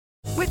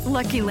With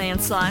Lucky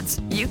Land Slots,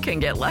 you can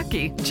get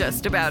lucky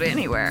just about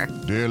anywhere.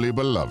 Dearly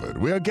beloved,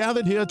 we are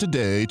gathered here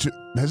today to...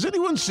 Has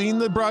anyone seen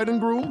the bride and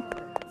groom?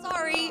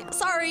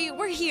 Sorry,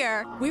 we're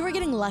here. We were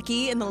getting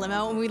lucky in the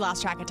limo and we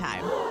lost track of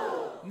time.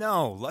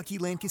 No, Lucky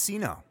Land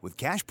Casino, with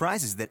cash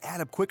prizes that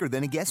add up quicker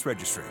than a guest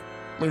registry.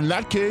 In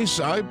that case,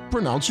 I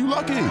pronounce you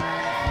lucky.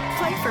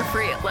 Play for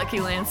free at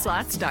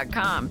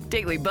LuckyLandSlots.com.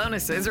 Daily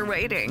bonuses are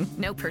waiting.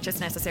 No purchase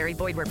necessary.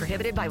 Void where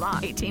prohibited by law.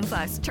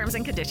 18+. Terms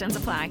and conditions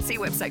apply. See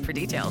website for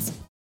details.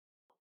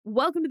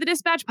 Welcome to the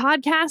Dispatch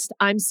Podcast.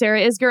 I'm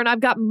Sarah Isger, and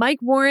I've got Mike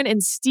Warren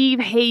and Steve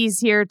Hayes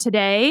here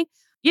today.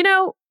 You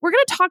know, we're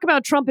going to talk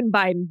about Trump and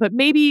Biden, but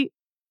maybe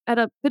at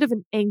a bit of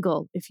an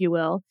angle, if you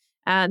will.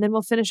 And then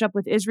we'll finish up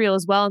with Israel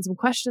as well and some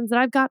questions that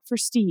I've got for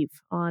Steve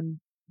on,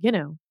 you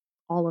know,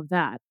 all of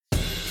that.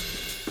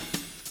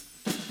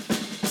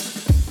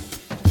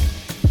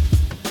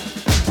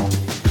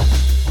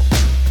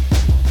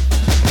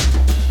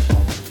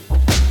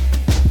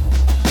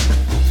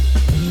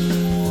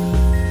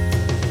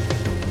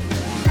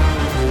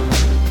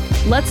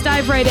 Let's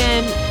dive right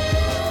in.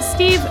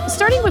 Steve,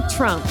 starting with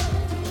Trump,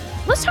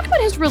 let's talk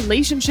about his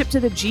relationship to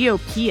the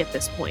GOP at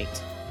this point.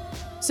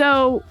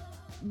 So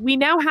we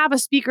now have a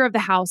Speaker of the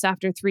House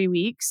after 3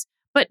 weeks,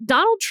 but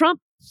Donald Trump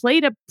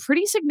played a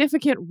pretty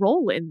significant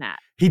role in that.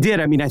 He did.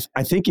 I mean,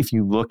 I think if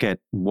you look at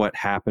what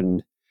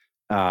happened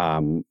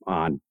on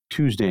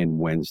Tuesday and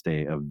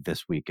Wednesday of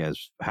this week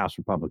as House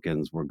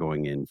Republicans were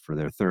going in for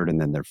their third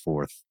and then their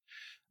fourth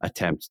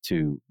attempt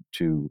to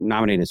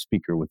nominate a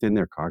speaker within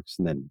their caucus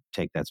and then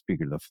take that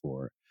speaker to the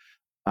floor.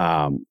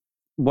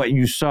 What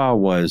you saw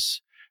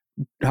was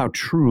how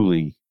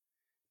truly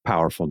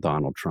powerful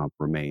Donald Trump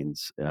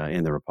remains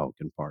in the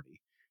Republican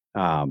Party.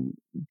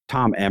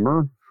 Tom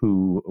Emmer,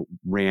 who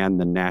ran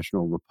the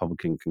National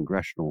Republican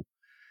Congressional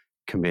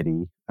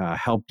Committee,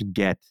 helped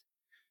get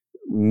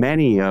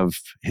many of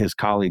his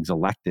colleagues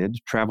elected,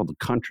 traveled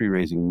the country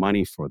raising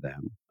money for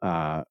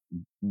them,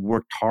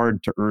 worked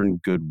hard to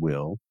earn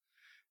goodwill.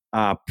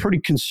 Pretty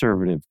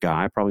conservative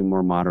guy, probably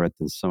more moderate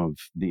than some of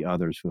the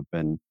others who have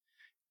been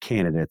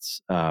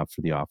candidates for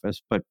the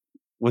office, but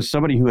was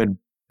somebody who had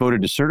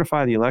voted to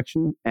certify the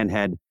election and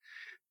had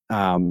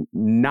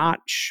not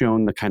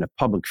shown the kind of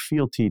public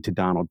fealty to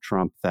Donald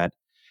Trump that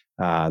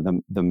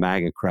the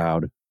MAGA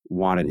crowd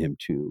wanted him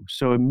to.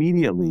 So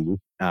immediately,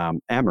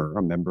 Emmer,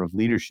 a member of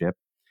leadership,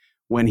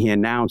 when he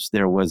announced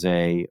there was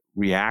a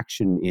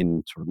reaction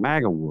in sort of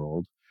MAGA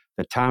world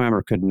that Tom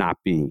Emmer could not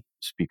be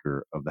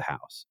Speaker of the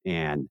House.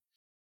 And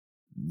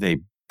they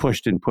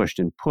pushed and pushed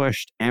and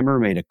pushed. Emmer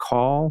made a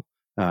call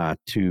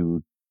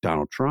to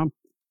Donald Trump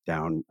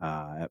down,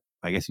 I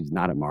guess he's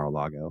not at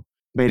Mar-a-Lago,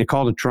 made a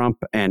call to Trump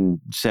and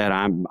said,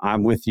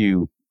 I'm with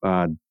you,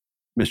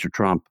 Mr.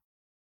 Trump.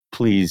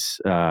 Please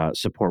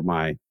support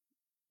my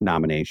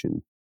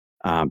nomination.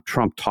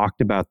 Trump talked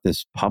about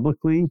this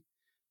publicly,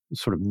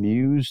 sort of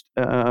mused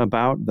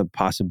about the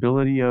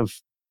possibility of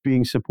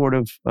being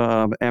supportive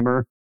of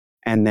Emmer.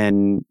 And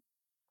then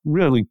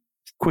really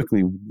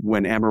quickly,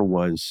 when Emmer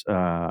was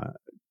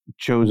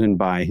chosen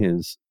by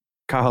his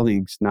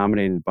colleagues,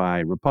 nominated by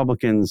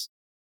Republicans,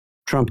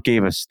 Trump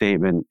gave a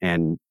statement,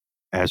 and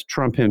as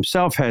Trump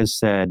himself has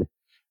said,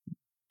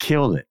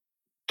 killed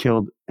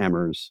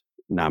Emmer's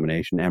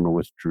nomination. Emmer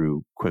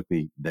withdrew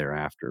quickly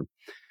thereafter.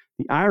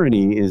 The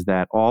irony is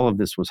that all of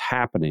this was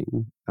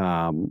happening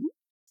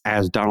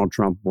as Donald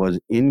Trump was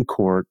in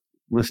court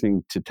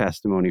listening to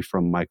testimony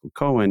from Michael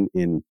Cohen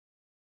in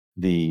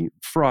the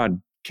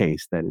fraud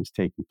case that is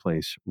taking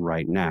place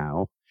right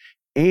now.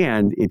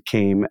 And it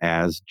came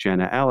as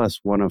Jenna Ellis,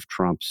 one of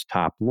Trump's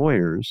top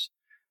lawyers,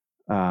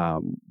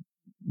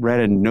 read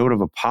a note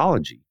of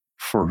apology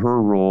for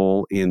her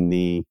role in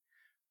the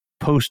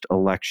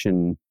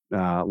post-election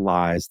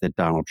lies that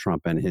Donald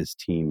Trump and his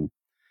team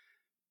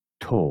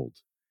told.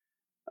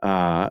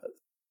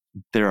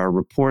 There are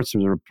reports,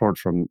 there's a report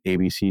from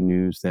ABC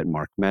News that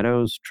Mark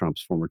Meadows,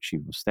 Trump's former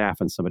chief of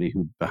staff and somebody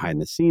who behind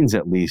the scenes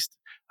at least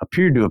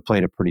appeared to have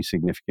played a pretty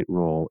significant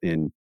role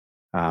in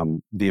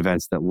the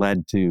events that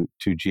led to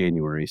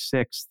January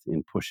 6th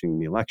in pushing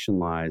the election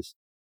lies,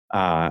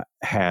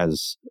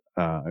 has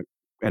an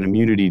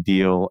immunity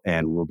deal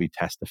and will be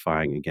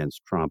testifying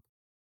against Trump.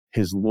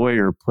 His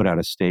lawyer put out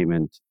a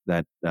statement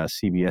that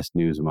CBS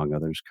News, among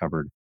others,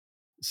 covered,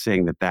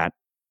 saying that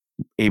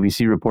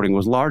ABC reporting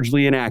was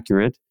largely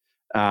inaccurate,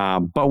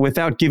 but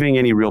without giving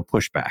any real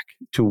pushback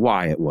to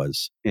why it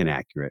was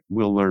inaccurate.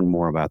 We'll learn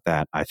more about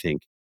that, I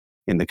think,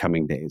 in the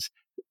coming days.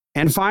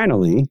 And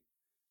finally,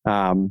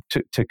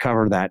 to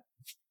cover that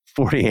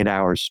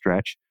 48-hour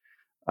stretch,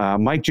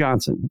 Mike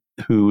Johnson,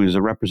 who is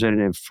a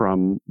representative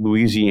from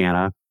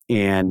Louisiana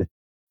and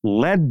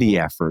led the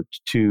effort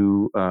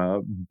to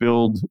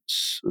build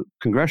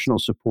congressional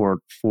support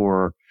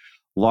for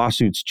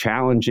lawsuits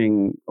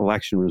challenging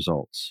election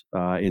results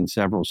in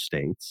several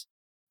states,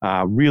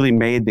 really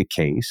made the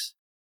case,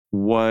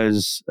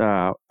 was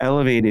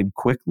elevated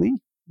quickly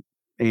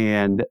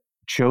and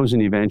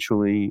chosen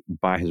eventually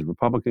by his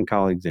Republican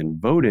colleagues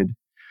and voted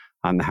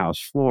on the House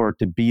floor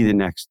to be the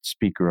next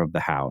Speaker of the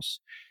House.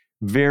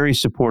 very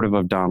supportive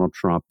of Donald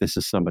Trump. This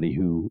is somebody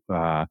who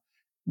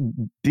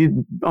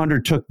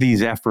undertook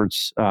these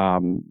efforts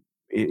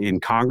in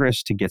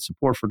Congress to get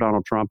support for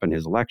Donald Trump and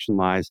his election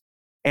lies.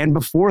 And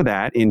before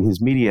that, in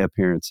his media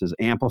appearances,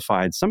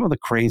 amplified some of the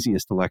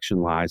craziest election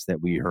lies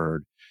that we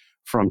heard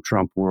from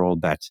Trump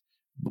world, that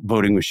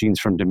voting machines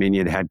from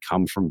Dominion had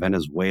come from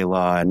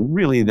Venezuela, and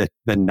really the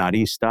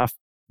nutty stuff.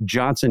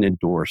 Johnson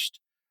endorsed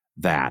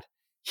that.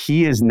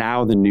 He is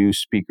now the new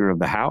Speaker of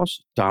the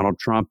House. Donald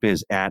Trump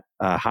is at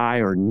a high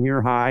or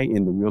near high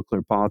in the Real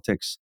Clear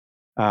Politics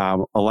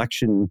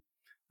election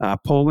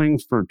polling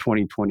for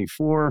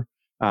 2024,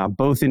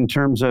 both in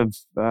terms of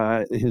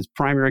his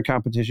primary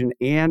competition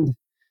and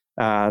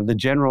the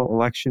general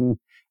election.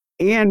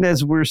 And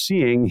as we're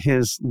seeing,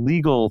 his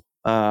legal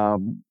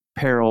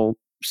peril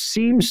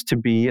seems to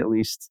be, at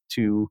least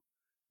to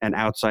an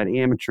outside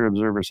amateur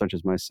observer such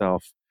as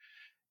myself,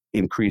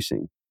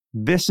 increasing.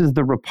 This is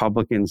the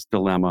Republicans'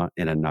 dilemma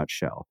in a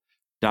nutshell.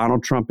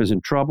 Donald Trump is in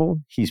trouble.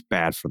 He's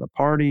bad for the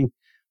party.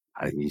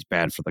 He's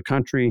bad for the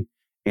country.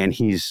 And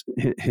his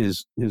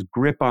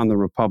grip on the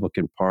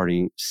Republican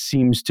Party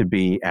seems to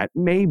be at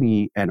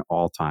maybe an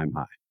all-time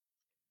high.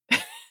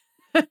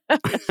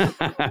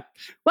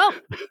 Well,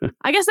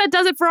 I guess that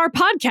does it for our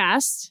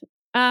podcast.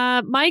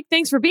 Mike,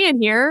 thanks for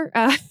being here.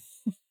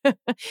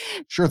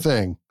 Sure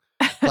thing.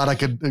 Glad I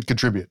could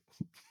contribute.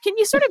 Can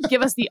you sort of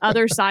give us the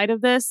other side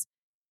of this?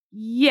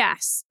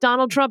 Yes,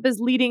 Donald Trump is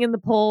leading in the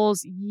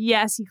polls.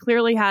 Yes, he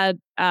clearly had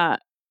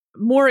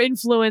more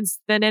influence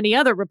than any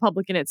other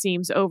Republican, it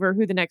seems, over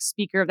who the next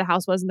Speaker of the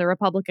House was in the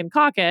Republican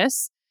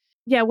caucus.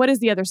 Yeah, what is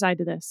the other side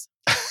to this?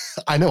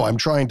 I know. I'm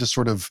trying to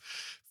sort of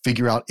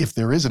figure out if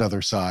there is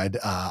another side.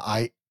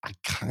 I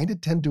kind of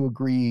tend to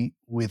agree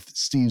with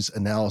Steve's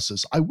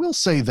analysis. I will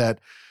say that,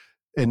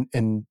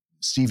 and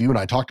Steve, you and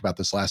I talked about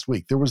this last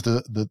week, there was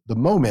the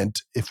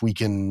moment, if we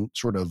can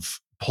sort of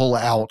pull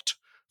out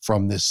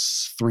from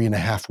this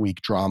 3.5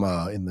 week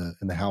drama in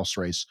the House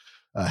race,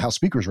 House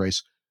Speaker's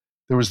race,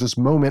 there was this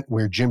moment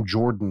where Jim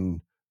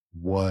Jordan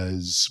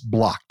was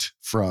blocked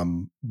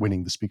from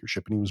winning the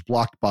speakership, and he was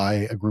blocked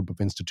by a group of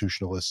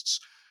institutionalists,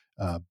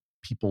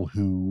 people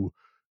who,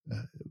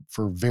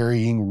 for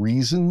varying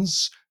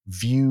reasons,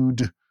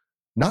 viewed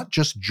not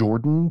just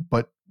Jordan,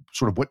 but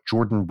sort of what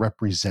Jordan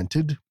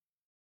represented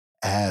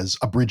as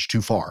a bridge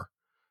too far.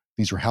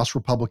 These are House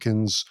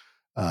Republicans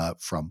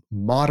from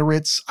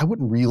moderates. I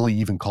wouldn't really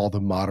even call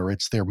them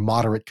moderates. They're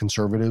moderate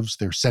conservatives.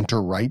 They're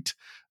center-right.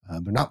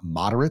 They're not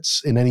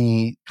moderates in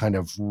any kind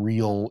of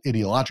real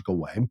ideological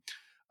way.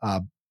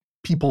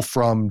 People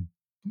from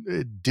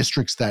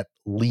districts that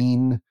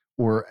lean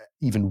or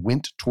even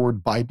went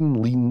toward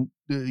Biden,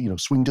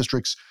 swing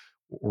districts,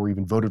 or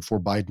even voted for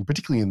Biden,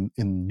 particularly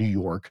in New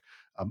York.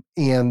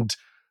 And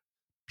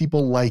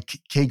people like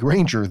Kay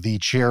Granger, the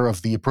chair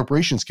of the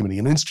Appropriations Committee,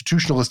 an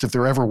institutionalist if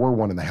there ever were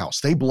one in the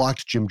House. They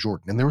blocked Jim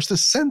Jordan. And there was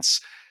this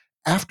sense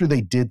after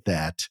they did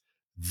that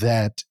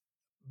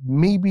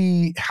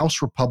maybe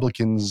House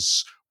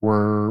Republicans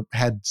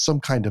had some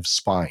kind of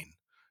spine,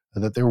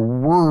 that there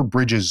were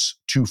bridges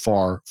too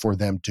far for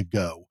them to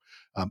go.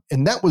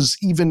 And that was,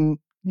 even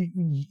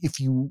if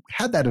you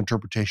had that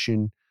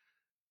interpretation,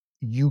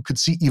 you could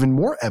see even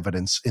more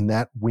evidence in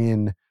that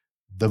when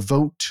the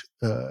vote,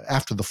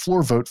 after the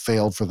floor vote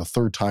failed for the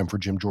third time for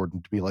Jim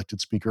Jordan to be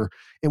elected Speaker,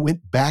 it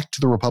went back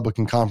to the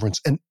Republican conference,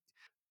 and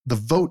the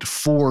vote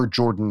for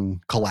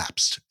Jordan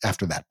collapsed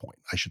after that point,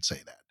 I should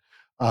say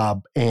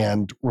that.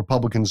 And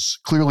Republicans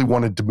clearly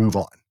wanted to move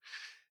on.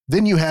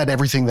 Then you had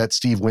everything that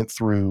Steve went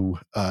through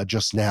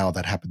just now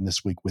that happened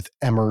this week with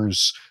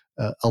Emmer's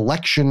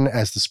election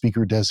as the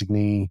Speaker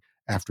designee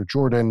after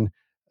Jordan,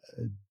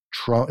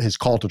 his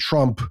call to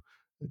Trump,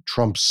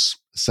 Trump's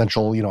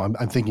essential,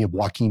 I'm thinking of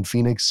Joaquin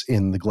Phoenix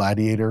in The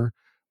Gladiator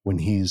when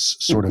he's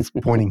sort of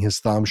pointing his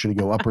thumb, should he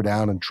go up or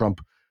down? And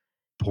Trump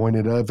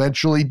pointed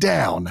eventually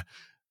down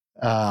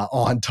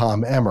on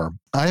Tom Emmer.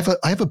 I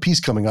have a piece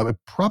coming up. It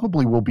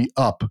probably will be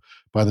up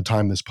by the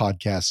time this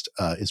podcast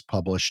is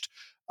published,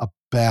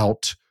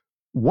 about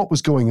what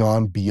was going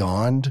on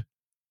beyond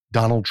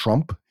Donald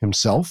Trump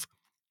himself.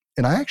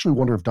 And I actually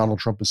wonder if Donald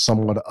Trump is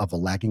somewhat of a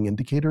lagging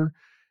indicator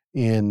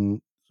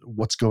in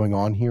what's going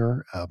on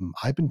here.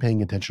 I've been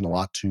paying attention a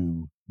lot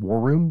to War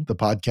Room, the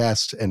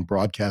podcast and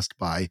broadcast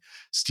by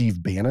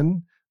Steve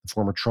Bannon, the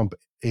former Trump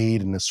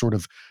aide and a sort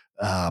of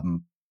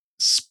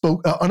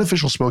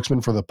unofficial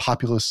spokesman for the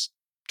populist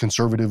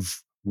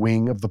conservative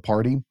wing of the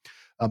party.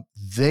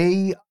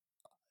 They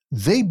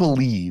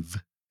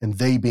believe, and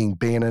they being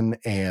Bannon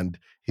and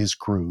his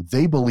crew,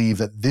 they believe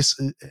that this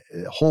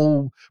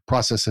whole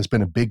process has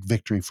been a big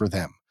victory for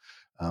them.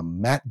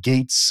 Matt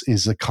Gaetz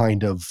is a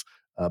kind of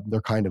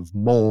their kind of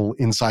mole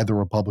inside the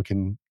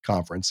Republican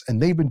conference,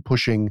 and they've been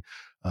pushing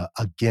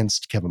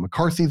against Kevin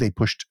McCarthy. They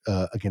pushed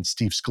against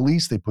Steve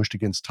Scalise. They pushed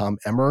against Tom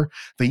Emmer.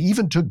 They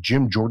even took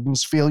Jim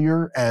Jordan's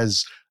failure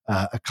as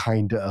a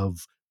kind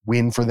of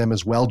win for them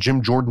as well.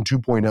 Jim Jordan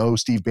 2.0,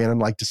 Steve Bannon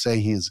liked to say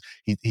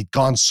he'd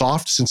gone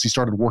soft since he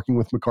started working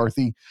with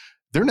McCarthy.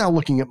 They're now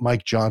looking at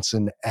Mike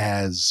Johnson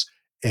as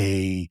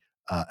a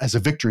as a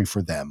victory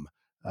for them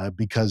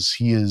because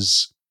he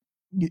is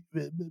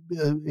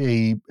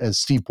as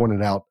Steve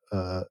pointed out,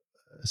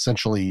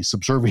 essentially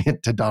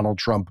subservient to Donald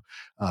Trump,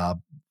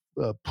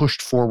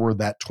 pushed forward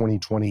that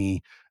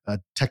 2020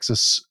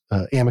 Texas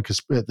amicus,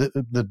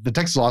 the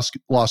Texas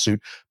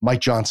lawsuit. Mike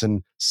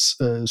Johnson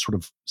sort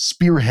of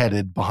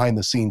spearheaded behind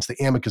the scenes the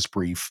amicus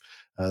brief,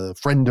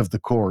 friend of the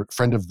court,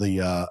 friend of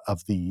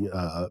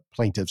the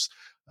plaintiffs,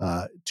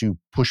 to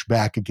push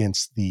back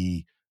against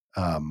the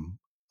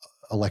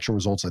election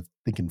results. I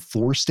think in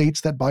 4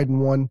 states that Biden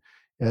won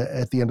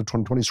at the end of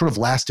 2020, sort of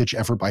last-ditch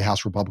effort by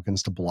House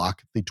Republicans to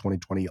block the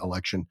 2020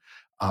 election.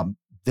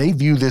 They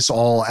view this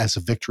all as a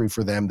victory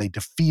for them. They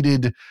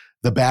defeated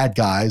the bad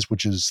guys,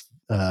 which is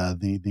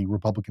the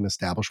Republican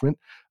establishment.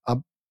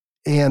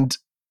 And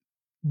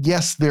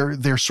yes,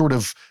 they're sort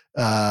of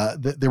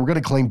they were going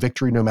to claim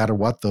victory no matter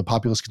what, the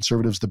populist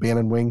conservatives, the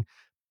Bannon wing.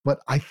 But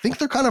I think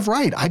they're kind of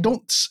right. I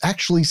don't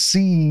actually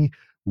see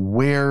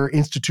where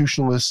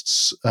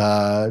institutionalists,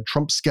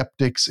 Trump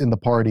skeptics in the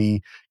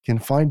party can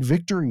find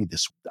victory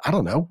this. I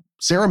don't know.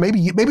 Sarah, maybe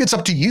it's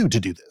up to you to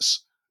do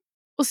this.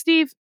 Well,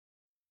 Steve,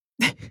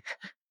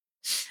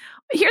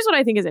 here's what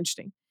I think is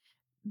interesting.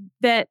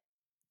 That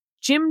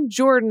Jim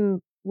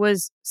Jordan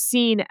was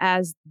seen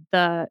as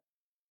to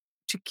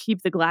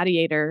keep the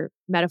gladiator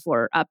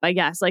metaphor up, I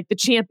guess, like the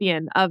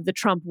champion of the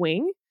Trump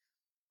wing.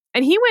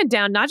 And he went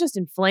down not just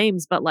in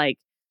flames, but like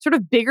sort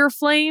of bigger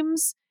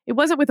flames. It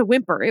wasn't with a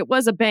whimper. It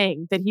was a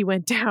bang that he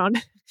went down.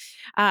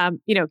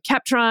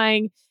 Kept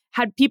trying,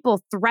 had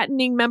people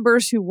threatening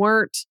members who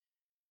weren't,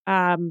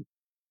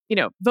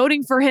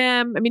 voting for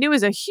him. I mean, it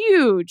was a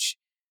huge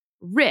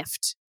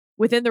rift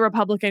within the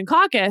Republican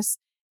caucus.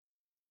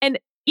 And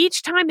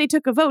each time they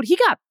took a vote, he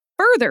got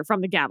further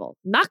from the gavel,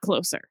 not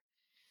closer.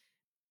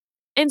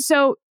 And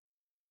so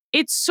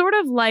it's sort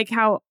of like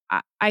how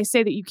I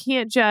say that you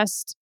can't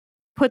just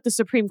put the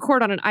Supreme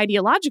Court on an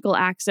ideological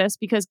axis,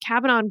 because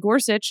Kavanaugh and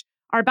Gorsuch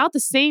are about the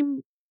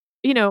same,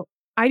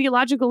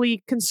 ideologically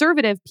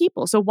conservative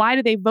people. So why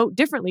do they vote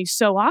differently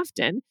so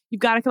often?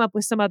 You've got to come up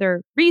with some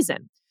other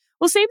reason.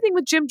 Well, same thing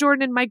with Jim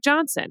Jordan and Mike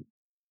Johnson.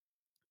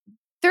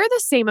 They're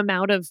the same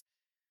amount of,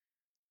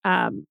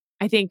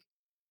 I think,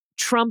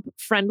 Trump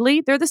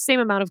friendly. They're the same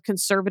amount of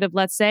conservative,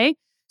 let's say.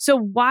 So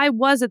why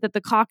was it that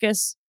the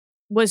caucus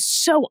was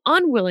so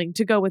unwilling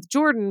to go with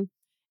Jordan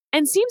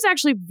and seems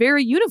actually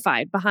very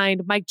unified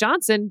behind Mike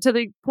Johnson, to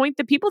the point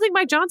that people think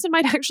Mike Johnson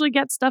might actually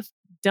get stuff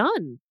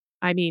done?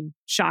 I mean,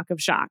 shock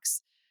of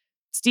shocks.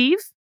 Steve,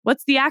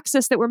 what's the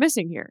axis that we're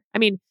missing here? I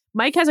mean,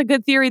 Mike has a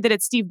good theory that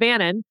it's Steve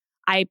Bannon.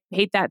 I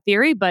hate that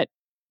theory, but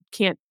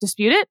can't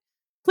dispute it.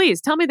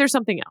 Please tell me there's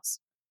something else.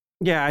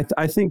 Yeah,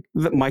 I think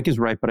that Mike is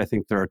right, but I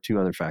think there are 2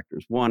 other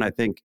factors. One, I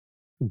think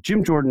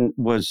Jim Jordan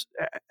was,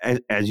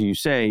 as you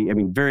say,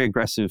 very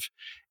aggressive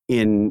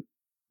in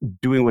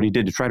doing what he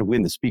did to try to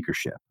win the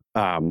speakership.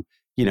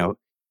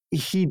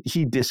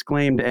 He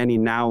disclaimed any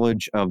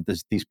knowledge of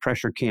these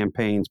pressure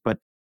campaigns, but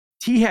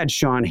he had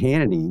Sean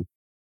Hannity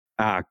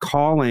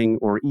calling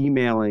or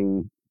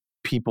emailing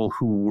people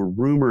who were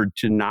rumored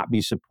to not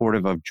be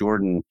supportive of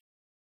Jordan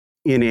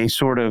in a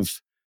sort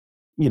of,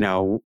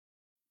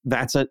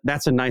 that's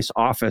a nice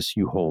office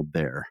you hold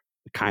there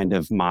kind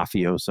of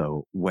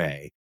mafioso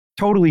way.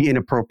 Totally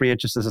inappropriate,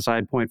 just as a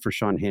side point, for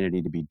Sean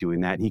Hannity to be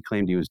doing that. He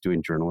claimed he was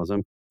doing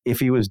journalism. If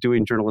he was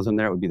doing journalism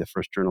there, it would be the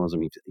first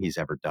journalism he's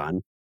ever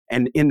done.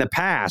 And in the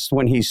past,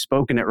 when he's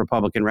spoken at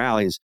Republican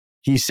rallies,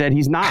 he said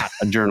he's not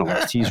a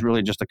journalist. He's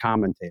really just a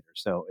commentator.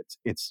 So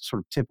it's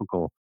sort of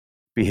typical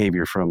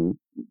behavior from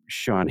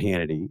Sean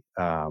Hannity,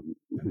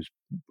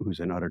 who's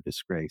an utter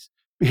disgrace.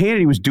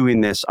 Hannity was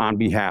doing this on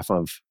behalf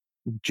of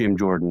Jim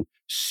Jordan.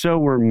 So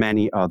were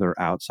many other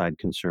outside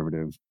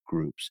conservative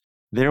groups.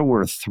 There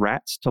were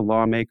threats to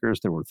lawmakers.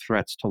 There were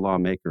threats to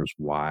lawmakers'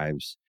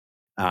 wives.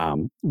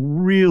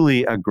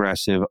 Really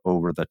aggressive,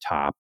 over the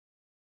top,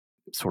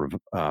 sort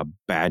of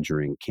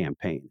badgering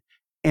campaign.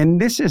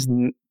 And this is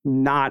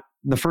not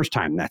the first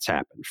time that's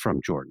happened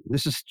from Jordan.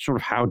 This is sort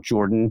of how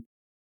Jordan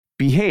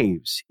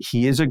behaves.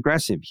 He is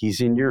aggressive. He's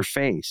in your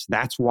face.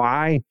 That's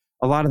why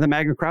a lot of the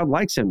MAGA crowd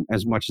likes him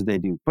as much as they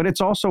do. But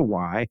it's also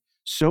why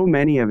so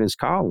many of his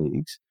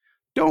colleagues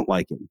don't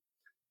like him.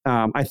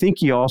 I think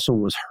he also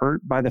was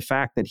hurt by the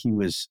fact that he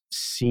was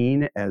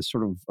seen as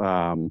sort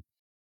of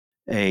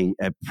a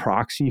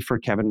proxy for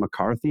Kevin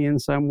McCarthy in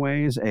some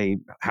ways, a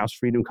House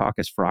Freedom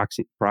Caucus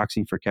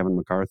proxy for Kevin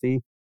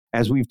McCarthy.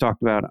 As we've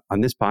talked about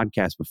on this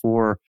podcast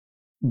before,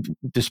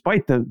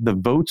 despite the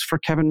votes for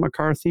Kevin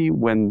McCarthy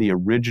when the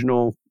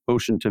original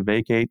motion to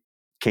vacate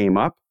came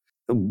up,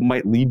 it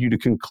might lead you to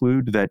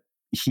conclude that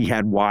he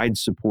had wide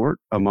support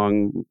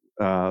among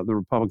the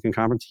Republican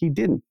conference. He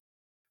didn't.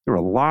 There were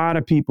a lot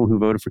of people who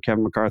voted for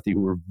Kevin McCarthy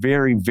who were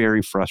very,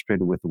 very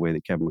frustrated with the way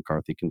that Kevin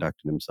McCarthy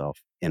conducted himself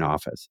in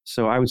office.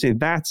 So I would say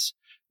that's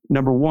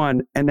number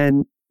one. And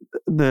then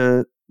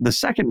the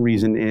second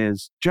reason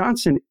is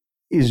Johnson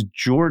is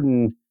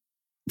Jordan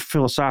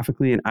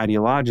philosophically and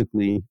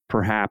ideologically,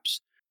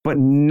 perhaps, but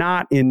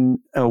not in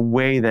a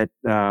way that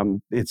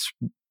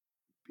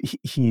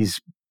he's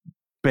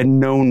been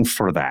known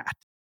for that.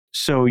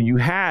 So you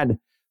had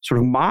sort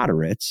of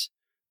moderates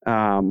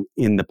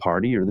in the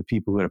party, or the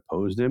people who had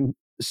opposed him,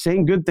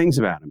 saying good things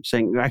about him,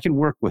 saying, I can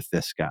work with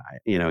this guy.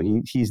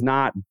 He's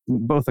not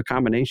both a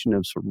combination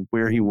of sort of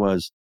where he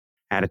was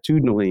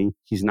attitudinally,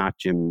 he's not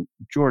Jim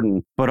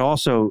Jordan, but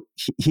also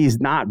he's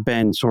not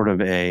been sort of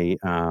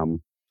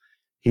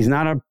he's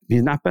not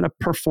been a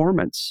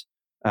performance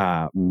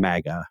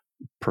MAGA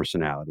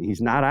personality.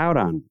 He's not out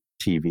on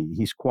TV.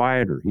 He's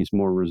quieter. He's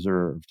more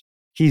reserved.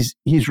 He's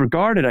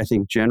regarded, I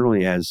think,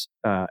 generally as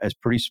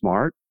pretty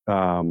smart.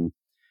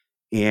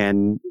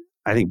 And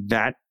I think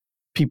that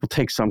people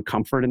take some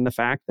comfort in the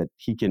fact that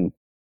he can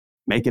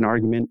make an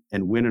argument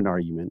and win an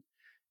argument.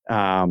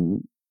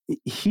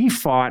 He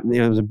fought,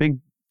 there was a big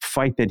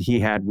fight that he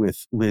had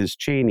with Liz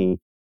Cheney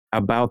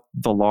about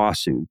the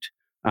lawsuit.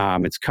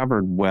 It's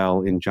covered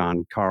well in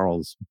John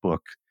Carl's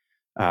book,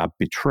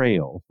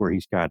 Betrayal, where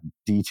he's got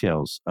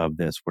details of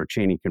this, where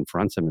Cheney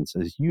confronts him and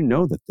says,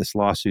 that this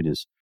lawsuit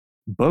is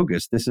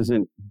bogus. This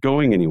isn't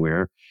going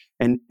anywhere.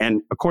 And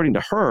according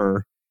to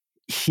her,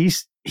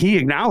 he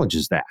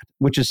acknowledges that,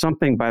 which is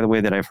something, by the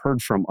way, that I've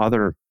heard from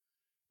other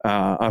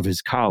of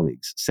his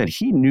colleagues, said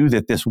he knew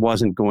that this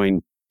wasn't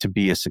going to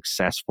be a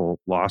successful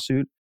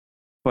lawsuit.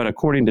 But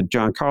according to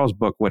John Carl's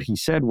book, what he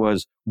said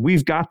was,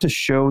 we've got to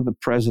show the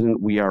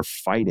president we are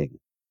fighting.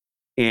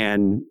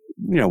 And,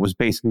 was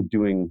basically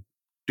doing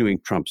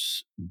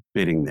Trump's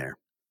bidding there.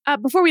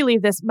 Before we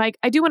leave this, Mike,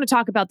 I do want to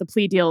talk about the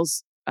plea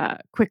deals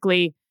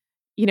quickly.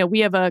 We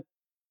have a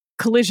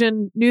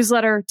Collision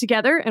newsletter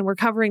together, and we're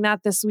covering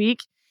that this week.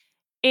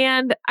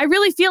 And I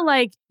really feel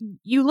like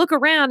you look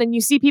around and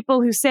you see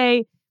people who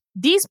say,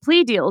 these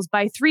plea deals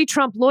by 3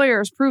 Trump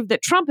lawyers prove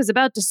that Trump is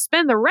about to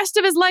spend the rest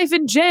of his life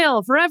in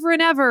jail forever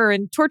and ever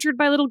and tortured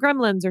by little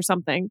gremlins or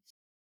something.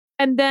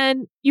 And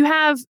then you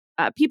have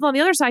people on the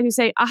other side who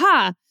say,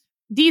 aha,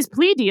 these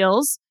plea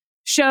deals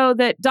show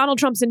that Donald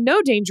Trump's in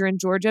no danger in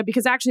Georgia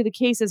because actually the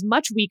case is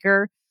much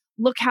weaker.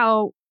 Look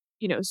how,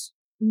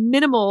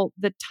 minimal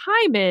the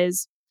time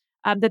is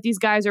that these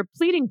guys are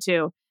pleading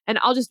to. And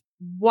I'll just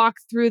walk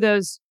through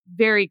those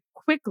very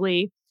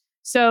quickly.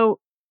 So,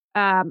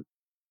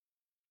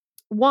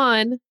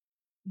 one,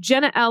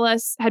 Jenna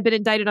Ellis had been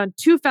indicted on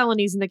 2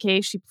 felonies in the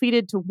case. She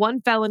pleaded to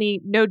 1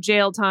 felony, no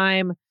jail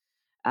time,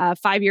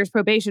 5 years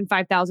probation,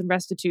 $5,000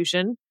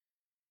 restitution.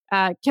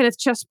 Kenneth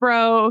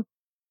Chesbro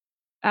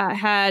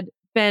had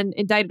been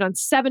indicted on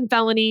 7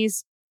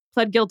 felonies,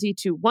 pled guilty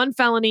to 1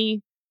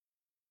 felony,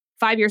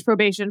 5 years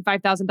probation,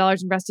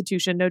 $5,000 in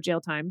restitution, no jail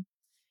time.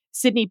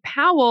 Sidney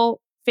Powell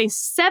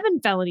faced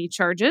 7 felony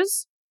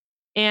charges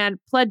and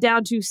pled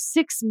down to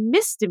 6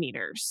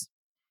 misdemeanors.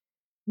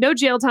 No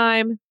jail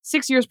time,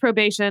 6 years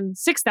probation,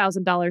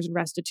 $6,000 in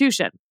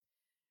restitution.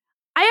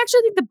 I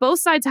actually think that both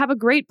sides have a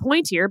great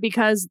point here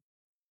because,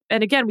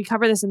 and again, we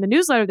cover this in the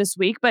newsletter this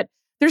week, but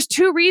there's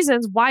 2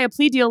 reasons why a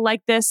plea deal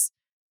like this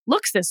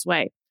looks this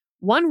way.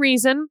 One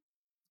reason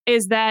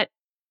is that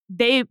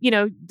the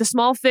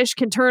small fish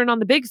can turn on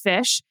the big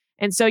fish.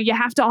 And so you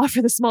have to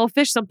offer the small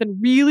fish something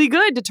really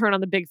good to turn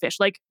on the big fish,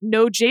 like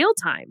no jail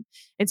time.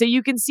 And so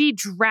you can see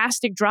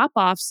drastic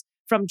drop-offs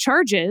from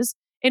charges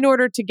in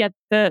order to get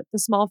the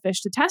small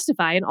fish to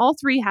testify. And all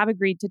 3 have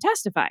agreed to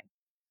testify.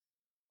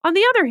 On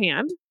the other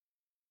hand,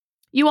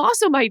 you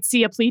also might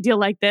see a plea deal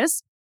like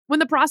this when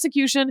the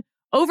prosecution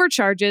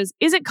overcharges,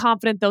 isn't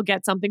confident they'll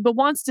get something, but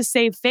wants to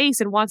save face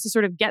and wants to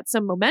sort of get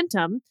some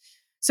momentum.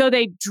 So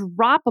they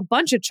drop a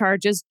bunch of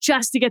charges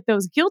just to get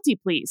those guilty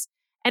pleas.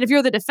 And if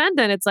you're the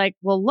defendant, it's like,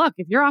 well, look,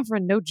 if you're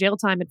offering no jail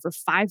time and for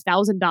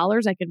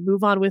 $5,000, I can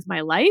move on with my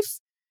life.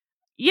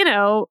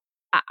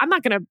 I'm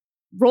not going to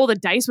roll the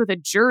dice with a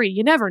jury.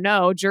 You never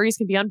know. Juries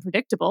can be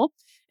unpredictable.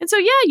 And so,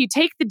 you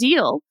take the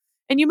deal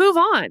and you move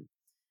on.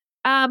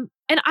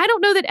 And I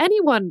don't know that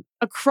anyone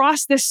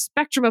across this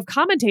spectrum of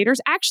commentators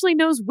actually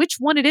knows which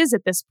one it is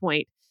at this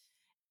point.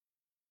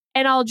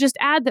 And I'll just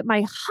add that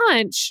my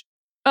hunch,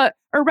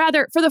 or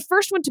rather, for the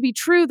first one to be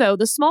true, though,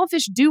 the small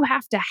fish do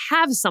have to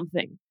have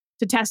something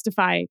to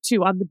testify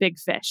to on the big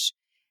fish.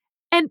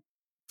 And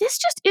this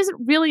just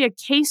isn't really a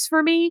case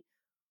for me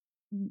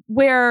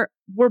where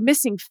we're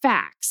missing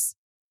facts.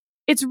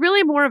 It's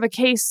really more of a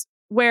case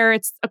where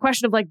it's a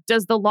question of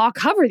does the law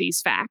cover these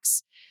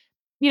facts?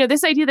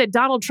 This idea that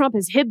Donald Trump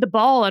has hid the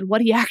ball on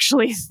what he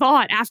actually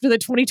thought after the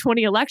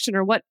 2020 election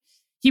or what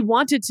he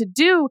wanted to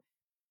do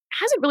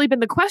hasn't really been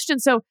the question.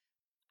 So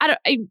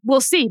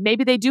we'll see.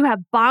 Maybe they do have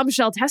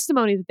bombshell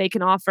testimony that they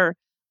can offer.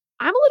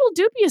 I'm a little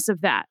dubious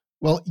of that.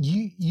 Well,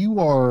 you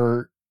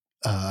are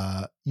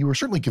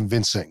certainly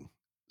convincing,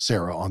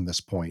 Sarah, on this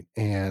point.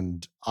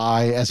 And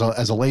I, as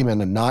a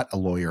layman and not a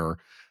lawyer,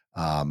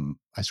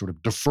 I sort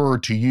of defer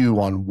to you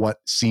on what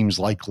seems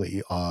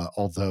likely,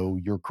 although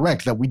you're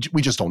correct that we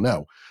just don't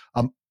know.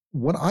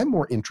 What I'm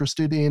more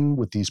interested in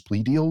with these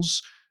plea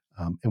deals,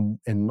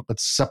 and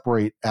let's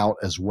separate out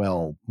as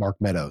well Mark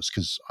Meadows,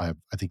 because I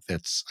think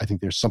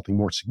there's something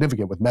more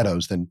significant with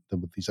Meadows than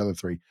with these other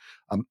 3.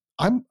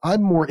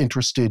 I'm more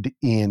interested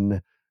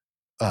in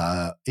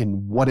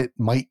what it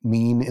might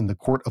mean in the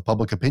court of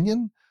public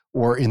opinion,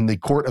 or in the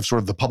court of sort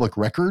of the public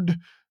record,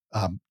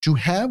 to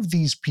have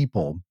these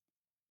people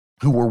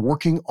who were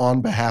working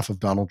on behalf of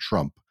Donald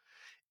Trump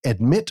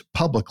admit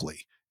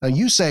publicly. Now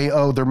you say,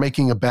 oh, they're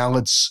making a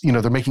balance,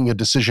 they're making a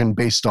decision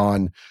based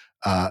on,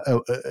 I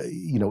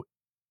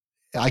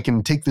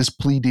can take this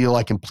plea deal,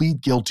 I can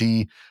plead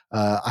guilty,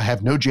 I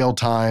have no jail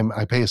time,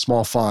 I pay a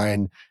small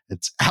fine.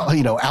 It's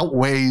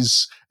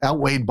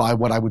outweighed by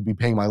what I would be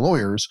paying my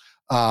lawyers.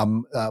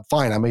 Fine,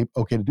 I'm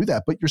okay to do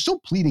that, but you're still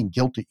pleading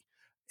guilty.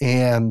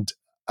 And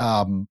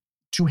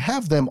to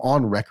have them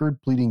on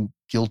record pleading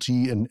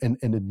guilty and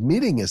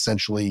admitting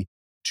essentially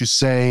to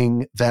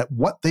saying that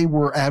what they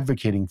were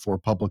advocating for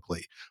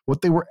publicly,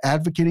 what they were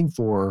advocating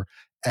for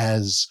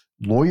as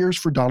lawyers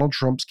for Donald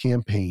Trump's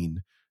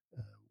campaign,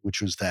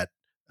 which was that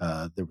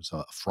there was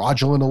a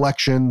fraudulent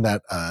election,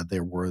 that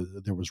there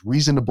was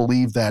reason to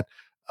believe that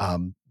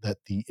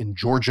in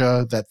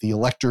Georgia that the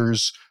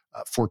electors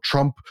for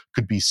Trump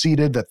could be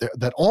seated,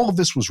 that all of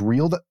this was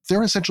real. That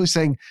they're essentially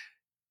saying,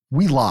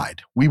 we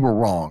lied, we were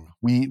wrong,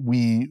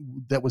 we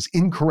that was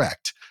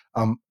incorrect,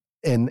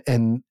 and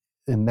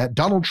that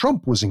Donald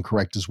Trump was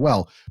incorrect as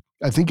well,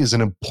 I think is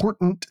an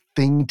important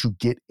thing to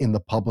get in the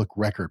public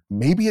record.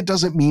 Maybe it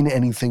doesn't mean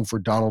anything for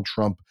Donald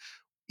Trump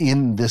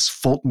in this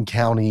Fulton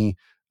County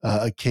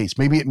case.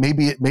 Maybe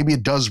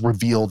it does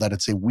reveal that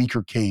it's a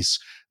weaker case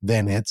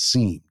than it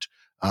seemed.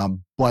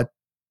 But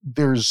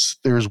there's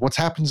what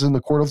happens in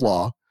the court of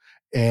law,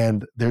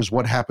 and there's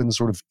what happens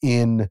sort of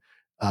in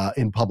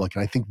public.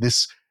 And I think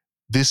this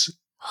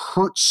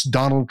hurts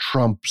Donald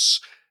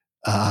Trump's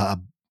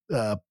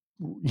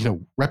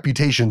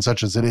reputation,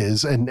 such as it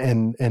is, and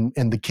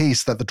the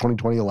case that the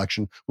 2020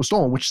 election was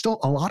stolen, which still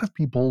a lot of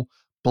people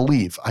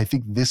believe. I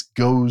think this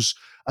goes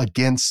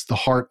against the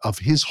heart of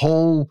his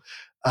whole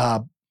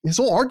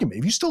argument.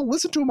 If you still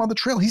listen to him on the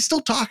trail, he's still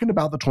talking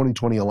about the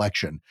 2020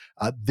 election.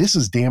 This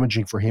is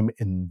damaging for him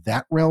in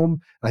that realm,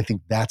 and I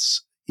think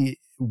that's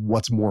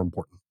what's more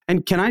important.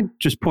 And can I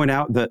just point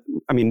out that,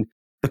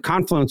 the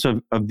confluence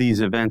of these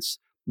events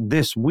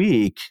this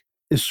week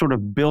is sort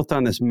of built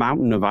on this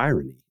mountain of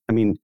irony.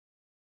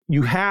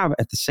 You have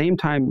at the same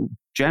time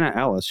Jenna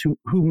Ellis,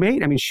 who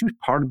made, she was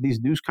part of these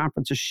news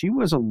conferences. She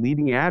was a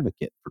leading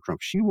advocate for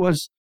Trump. She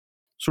was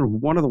sort of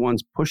one of the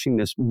ones pushing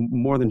this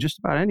more than just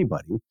about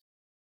anybody,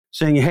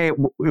 saying, hey,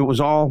 it was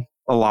all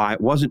a lie.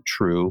 It wasn't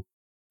true.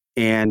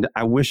 And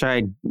I wish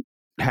I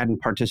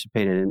hadn't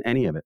participated in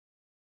any of it.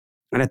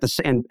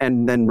 And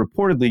and then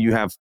reportedly you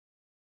have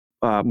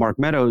Mark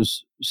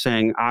Meadows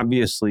saying,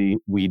 obviously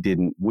we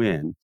didn't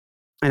win.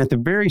 And at the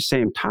very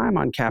same time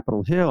on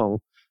Capitol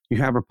Hill, you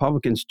have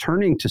Republicans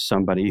turning to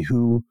somebody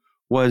who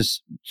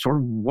was sort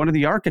of one of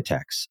the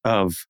architects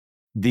of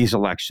these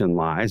election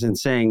lies and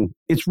saying,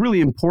 it's really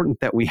important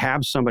that we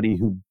have somebody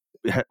who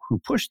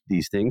pushed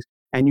these things.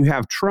 And you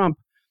have Trump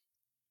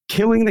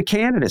killing the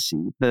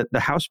candidacy, the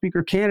House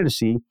Speaker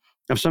candidacy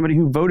of somebody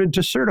who voted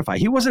to certify.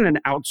 He wasn't an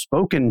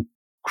outspoken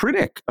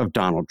critic of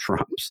Donald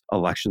Trump's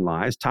election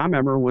lies. Tom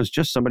Emmer was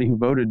just somebody who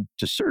voted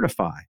to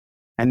certify.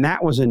 And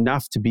that was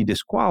enough to be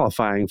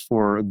disqualifying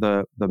for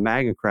the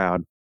MAGA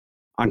crowd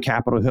on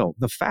Capitol Hill.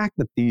 The fact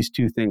that these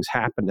two things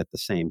happened at the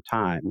same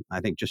time,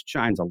 I think just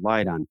shines a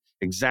light on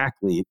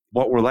exactly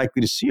what we're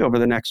likely to see over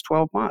the next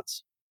 12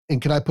 months.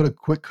 And can I put a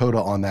quick coda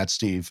on that,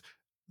 Steve?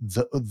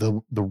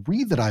 The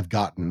read that I've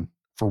gotten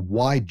for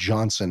why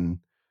Johnson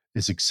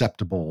is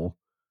acceptable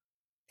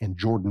and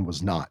Jordan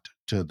was not,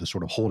 to the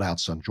sort of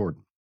holdouts on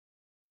Jordan,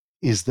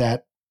 is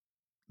that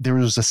there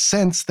is a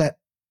sense that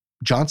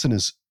Johnson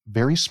is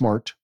very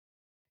smart,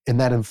 and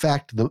that in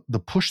fact the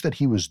push that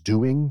he was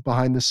doing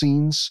behind the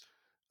scenes,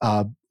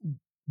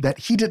 that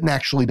he didn't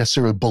actually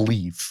necessarily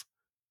believe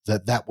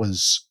that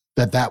was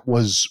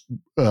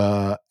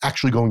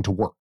actually going to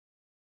work.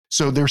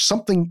 So there's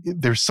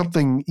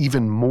something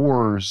even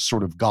more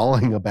sort of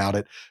galling about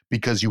it,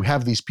 because you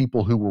have these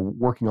people who were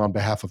working on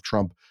behalf of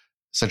Trump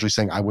essentially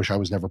saying, I wish I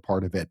was never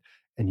part of it.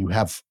 And you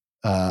have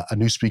a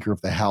new Speaker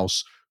of the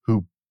House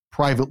who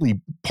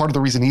privately, part of the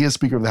reason he is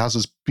Speaker of the House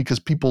is because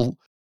people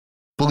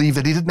believe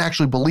that he didn't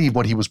actually believe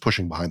what he was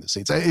pushing behind the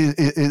scenes.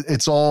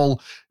 It's all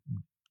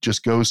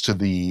just goes to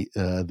the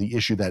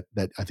issue that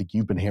I think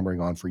you've been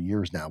hammering on for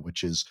years now,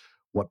 which is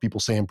what people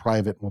say in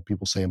private and what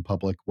people say in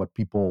public, what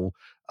people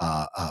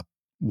are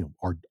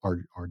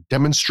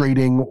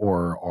demonstrating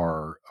or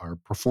are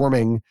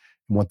performing,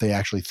 and what they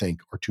actually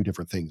think are two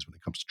different things when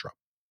it comes to Trump.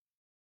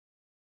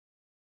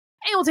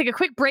 And we'll take a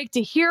quick break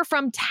to hear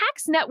from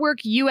Tax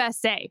Network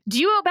USA. Do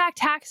you owe back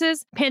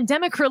taxes?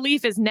 Pandemic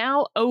relief is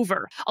now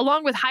over.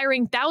 Along with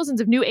hiring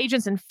thousands of new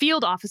agents and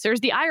field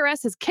officers, the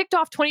IRS has kicked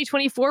off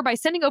 2024 by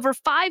sending over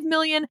 5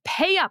 million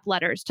pay-up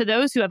letters to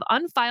those who have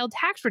unfiled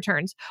tax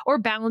returns or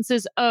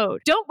balances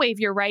owed. Don't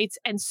waive your rights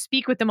and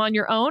speak with them on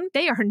your own.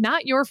 They are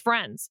not your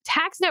friends.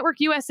 Tax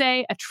Network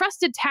USA, a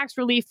trusted tax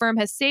relief firm,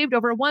 has saved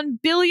over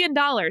 $1 billion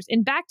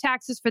in back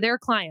taxes for their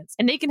clients,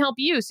 and they can help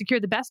you secure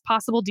the best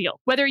possible deal.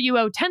 Whether you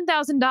owe $10,000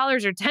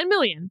 $1,000 or $10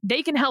 million,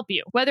 they can help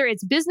you. Whether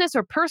it's business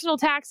or personal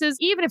taxes,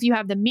 even if you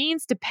have the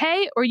means to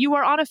pay or you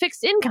are on a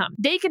fixed income,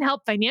 they can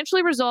help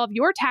financially resolve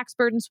your tax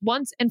burdens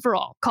once and for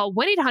all. Call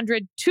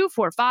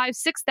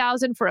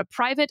 1-800-245-6000 for a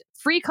private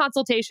free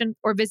consultation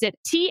or visit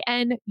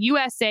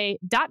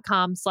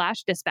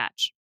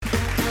tnusa.com/dispatch.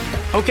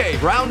 Okay,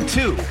 round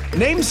two.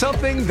 Name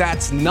something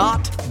that's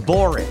not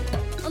boring.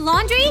 A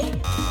laundry?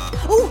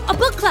 Ooh, a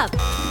book club.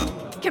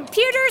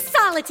 Computer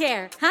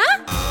solitaire,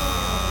 huh?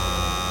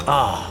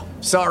 Ah,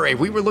 sorry,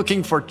 we were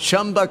looking for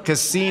Chumba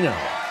Casino.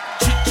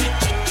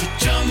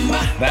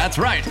 That's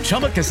right,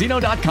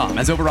 ChumbaCasino.com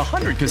has over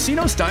 100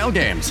 casino-style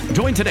games.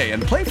 Join today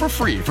and play for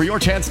free for your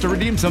chance to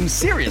redeem some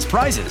serious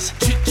prizes.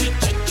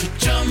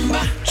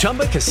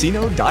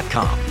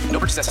 ChumbaCasino.com. No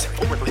purchase necessary.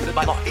 Void where prohibited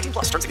by law.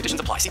 18+ terms and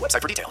conditions apply. See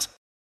website for details.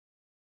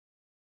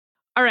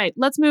 All right,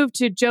 let's move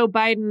to Joe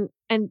Biden.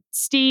 And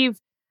Steve,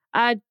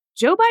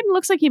 Joe Biden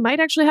looks like he might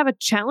actually have a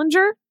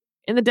challenger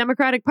in the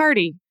Democratic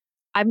Party.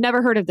 I've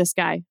never heard of this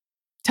guy.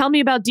 Tell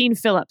me about Dean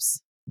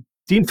Phillips.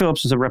 Dean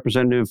Phillips is a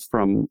representative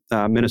from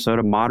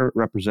Minnesota, moderate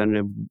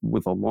representative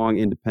with a long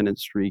independent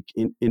streak,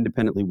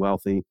 independently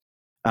wealthy,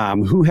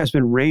 who has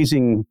been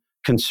raising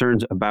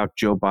concerns about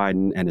Joe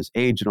Biden and his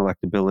age and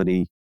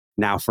electability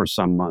now for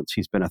some months.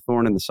 He's been a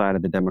thorn in the side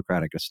of the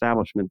Democratic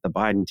establishment. The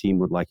Biden team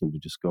would like him to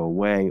just go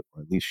away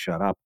or at least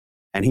shut up,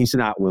 and he's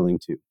not willing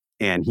to.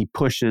 And he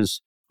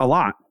pushes a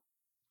lot,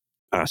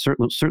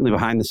 certainly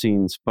behind the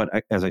scenes, but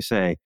as I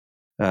say,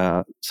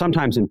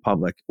 sometimes in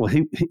public. Well,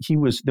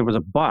 there was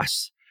a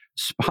bus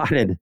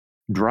spotted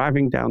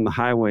driving down the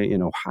highway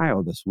in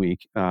Ohio this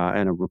week,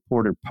 and a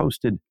reporter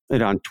posted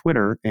it on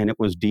Twitter, and it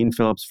was Dean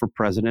Phillips for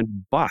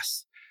President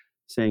bus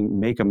saying,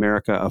 "Make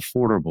America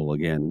affordable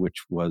again,"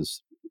 which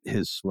was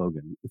his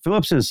slogan.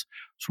 Phillips has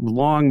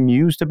long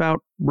mused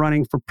about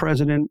running for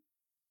president.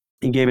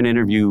 He gave an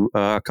interview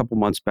a couple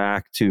months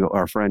back to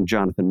our friend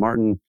Jonathan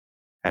Martin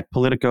at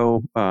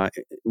Politico.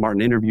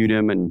 Martin interviewed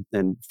him, and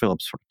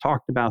Phillips sort of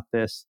talked about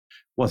this.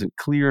 Wasn't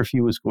clear if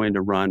he was going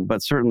to run,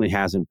 but certainly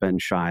hasn't been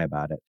shy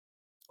about it.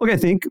 Look, I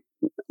think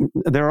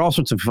there are all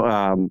sorts of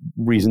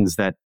reasons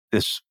that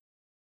this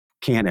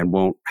can and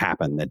won't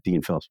happen, that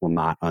Dean Phillips will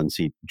not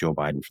unseat Joe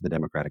Biden for the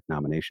Democratic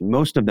nomination.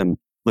 Most of them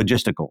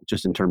logistical,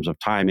 just in terms of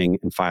timing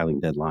and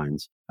filing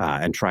deadlines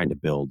and trying to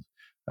build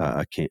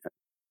a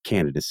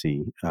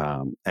candidacy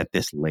at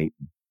this late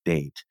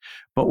date.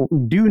 But what we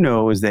do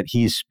know is that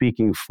he's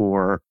speaking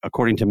for,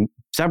 according to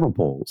several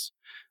polls,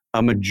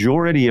 a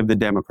majority of the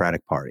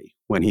Democratic Party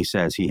when he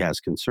says he has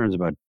concerns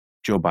about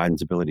Joe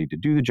Biden's ability to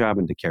do the job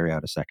and to carry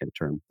out a second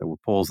term. There were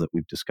polls that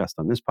we've discussed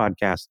on this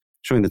podcast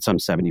showing that some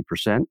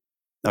 70%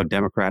 of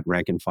Democrat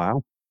rank and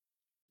file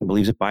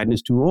believes that Biden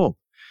is too old.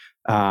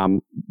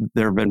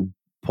 There have been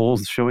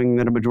polls showing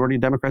that a majority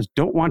of Democrats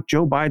don't want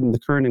Joe Biden, the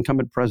current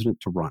incumbent president,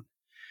 to run.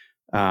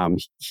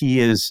 He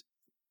is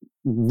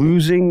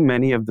losing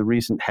many of the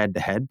recent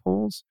head-to-head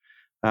polls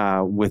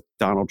with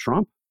Donald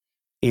Trump.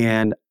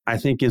 And I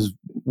think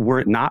were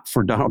it not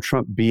for Donald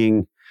Trump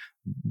being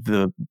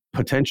the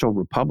potential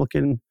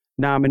Republican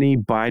nominee,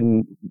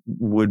 Biden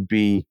would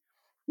be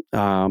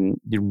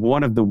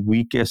one of the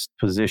weakest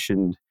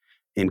positioned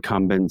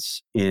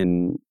incumbents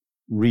in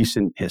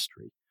recent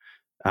history.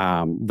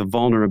 The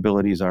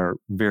vulnerabilities are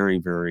very,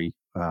 very,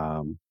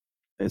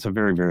 it's a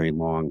very, very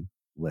long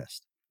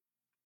list.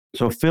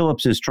 So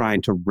Phillips is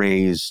trying to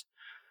raise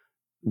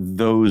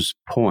those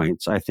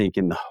points, I think,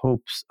 in the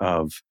hopes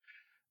of,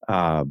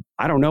 I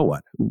don't know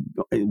what,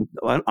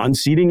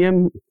 unseating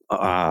him,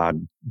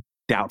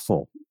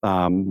 doubtful,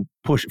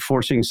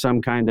 forcing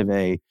some kind of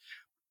a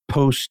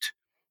post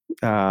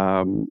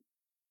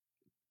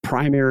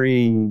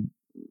primary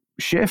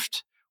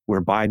shift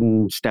where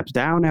Biden steps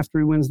down after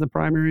he wins the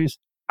primaries.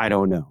 I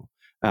don't know.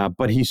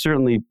 But he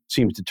certainly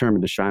seems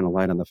determined to shine a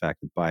light on the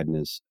fact that Biden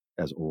is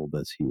as old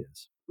as he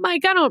is.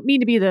 Mike, I don't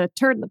mean to be the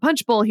turd in the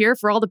punch bowl here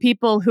for all the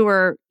people who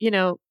are,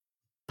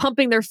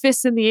 pumping their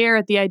fists in the air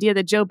at the idea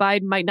that Joe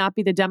Biden might not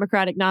be the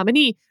Democratic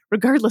nominee,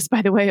 regardless,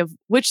 by the way, of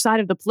which side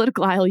of the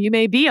political aisle you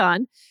may be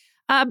on.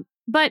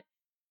 But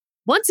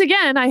once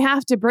again, I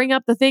have to bring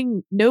up the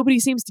thing nobody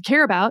seems to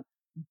care about,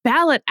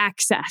 ballot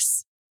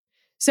access.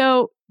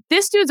 So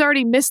this dude's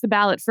already missed the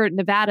ballot for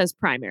Nevada's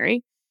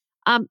primary.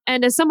 And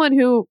as someone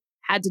who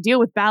had to deal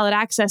with ballot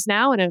access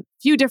now in a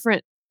few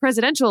different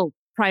presidential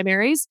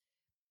primaries,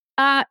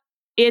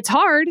 it's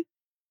hard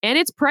and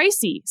it's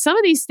pricey. Some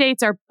of these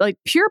states are like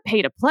pure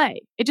pay to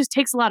play. It just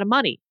takes a lot of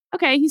money.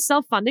 Okay, he's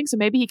self-funding, so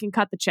maybe he can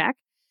cut the check.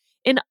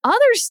 In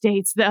other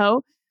states,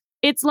 though,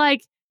 it's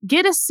like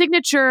get a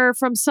signature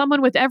from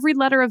someone with every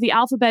letter of the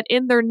alphabet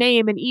in their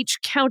name in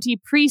each county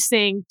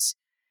precinct,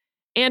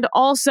 and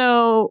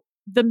also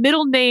the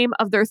middle name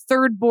of their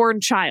third born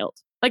child.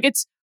 Like,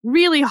 it's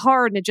really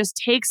hard, and it just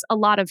takes a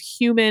lot of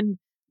human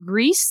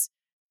grease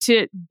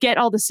to get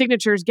all the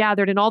signatures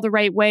gathered in all the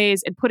right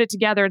ways and put it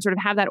together and sort of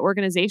have that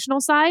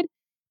organizational side.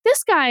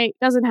 This guy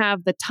doesn't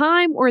have the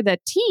time or the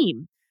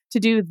team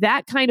to do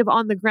that kind of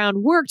on the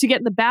ground work to get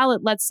in the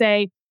ballot, let's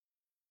say,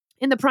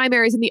 in the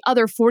primaries in the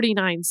other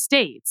 49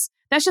 states.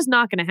 That's just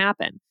not going to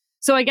happen.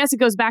 So I guess it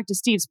goes back to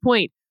Steve's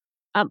point.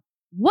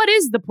 What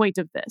is the point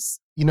of this?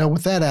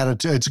 With that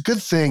attitude, it's a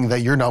good thing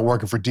that you're not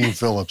working for Dean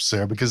Phillips,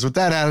 Sarah, because with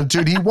that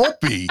attitude, he won't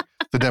be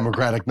the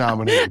Democratic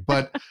nominee.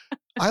 But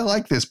I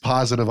like this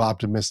positive,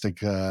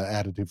 optimistic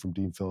attitude from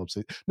Dean Phillips.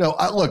 No,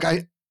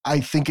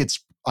 I think it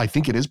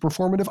is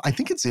performative. I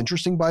think it's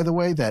interesting, by the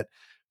way, that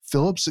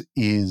Phillips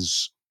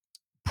is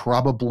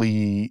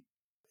probably,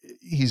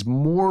 he's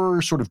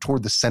more sort of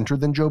toward the center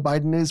than Joe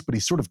Biden is, but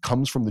he sort of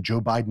comes from the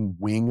Joe Biden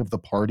wing of the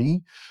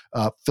party.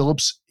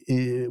 Phillips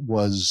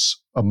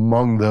was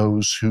among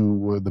those who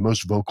were the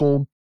most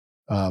vocal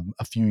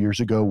a few years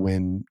ago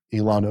when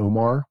Ilhan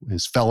Omar,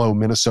 his fellow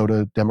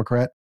Minnesota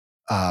Democrat,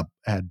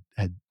 had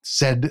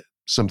said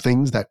some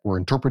things that were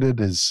interpreted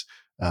as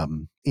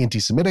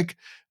anti-Semitic.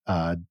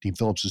 Dean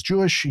Phillips is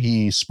Jewish.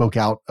 He spoke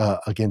out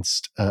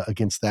against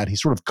that. He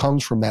sort of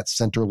comes from that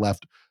center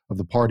left of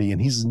the party,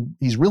 and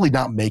he's really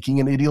not making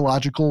an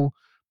ideological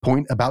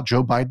point about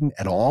Joe Biden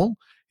at all.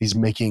 He's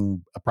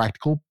making a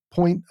practical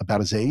point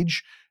about his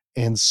age,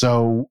 and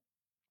so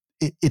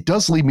it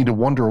does lead me to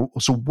wonder.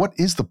 So, what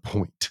is the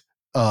point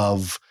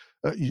of?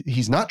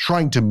 He's not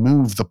trying to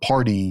move the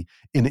party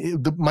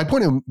my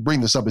point of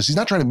bringing this up is he's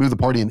not trying to move the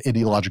party in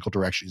ideological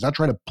direction. He's not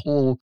trying to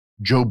pull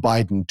Joe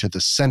Biden to the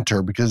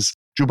center, because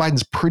Joe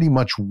Biden's pretty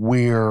much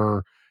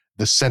where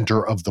the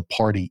center of the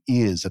party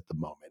is at the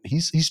moment.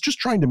 He's just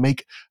trying to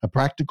make a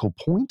practical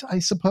point, I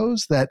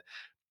suppose, that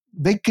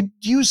they could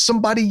use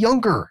somebody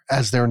younger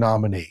as their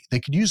nominee.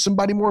 They could use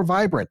somebody more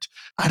vibrant.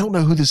 I don't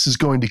know who this is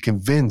going to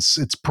convince.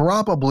 It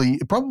probably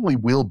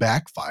will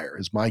backfire,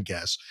 is my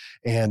guess,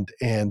 and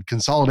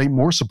consolidate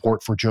more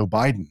support for Joe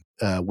Biden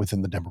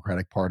within the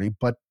Democratic Party.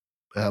 But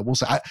we'll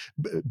see.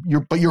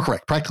 You're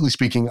correct. Practically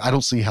speaking, I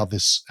don't see how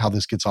this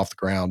gets off the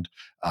ground.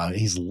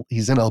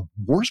 He's in a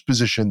worse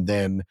position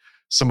than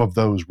some of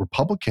those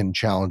Republican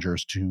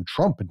challengers to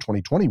Trump in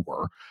 2020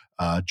 were.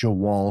 Joe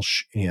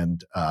Walsh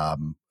and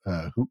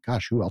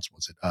who else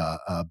was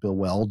it? Bill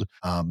Weld.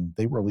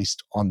 They were at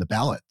least on the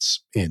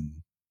ballots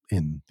in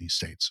these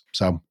states.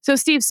 So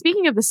Steve,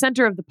 speaking of the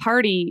center of the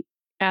party,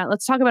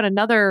 let's talk about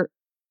another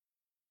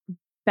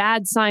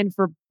bad sign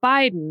for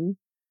Biden.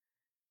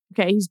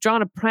 Okay, he's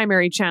drawn a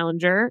primary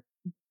challenger,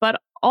 but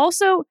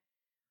also,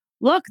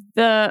 look,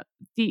 the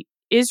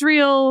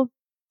Israel,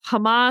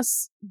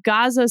 Hamas,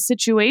 Gaza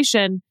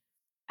situation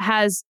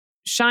has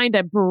shined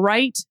a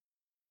bright,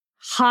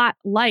 hot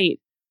light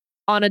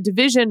on a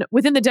division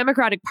within the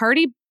Democratic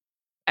Party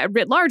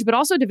writ large, but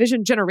also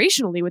division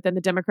generationally within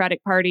the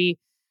Democratic Party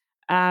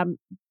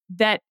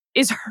that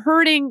is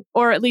hurting,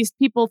 or at least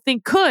people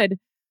think could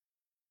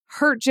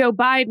hurt Joe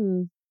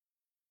Biden.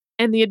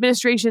 And the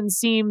administration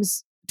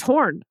seems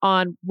torn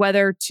on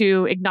whether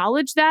to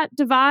acknowledge that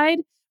divide,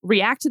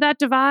 react to that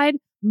divide,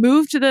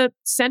 move to the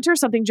center,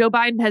 something Joe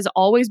Biden has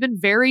always been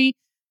very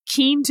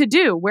keen to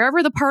do.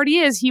 Wherever the party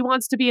is, he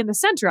wants to be in the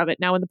center of it.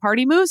 Now, when the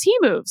party moves, he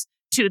moves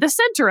to the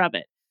center of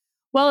it.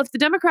 Well, if the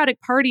Democratic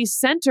Party's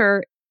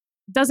center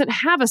doesn't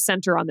have a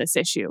center on this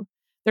issue,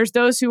 there's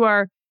those who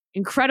are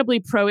incredibly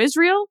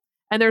pro-Israel,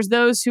 and there's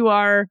those who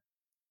are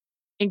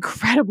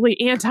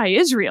incredibly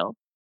anti-Israel.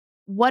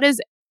 What is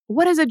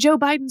a Joe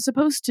Biden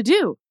supposed to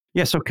do?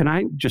 Yeah, so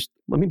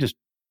let me just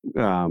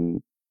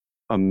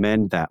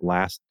amend that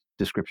last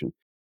description.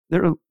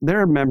 There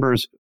are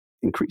members,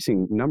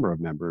 increasing number of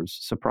members,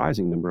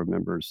 surprising number of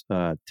members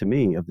to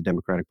me of the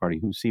Democratic Party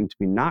who seem to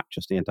be not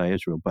just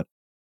anti-Israel, but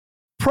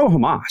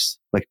pro-Hamas,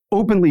 like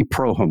openly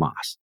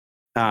pro-Hamas.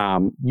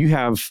 You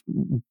have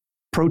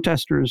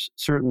protesters,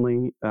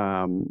 certainly,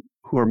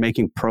 who are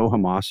making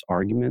pro-Hamas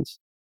arguments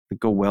that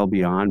go well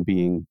beyond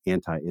being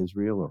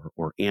anti-Israel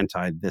or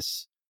anti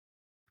this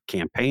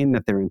campaign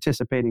that they're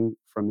anticipating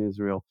from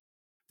Israel.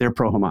 They're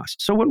pro-Hamas.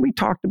 So when we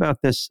talked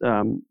about this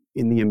in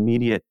the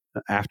immediate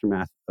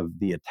aftermath of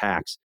the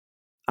attacks,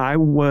 I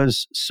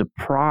was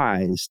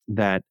surprised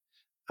that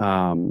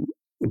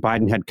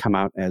Biden had come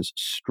out as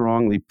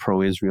strongly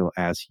pro-Israel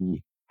as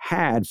he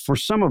had for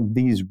some of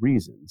these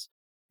reasons.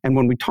 And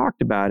when we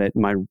talked about it,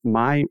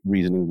 my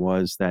reasoning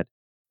was that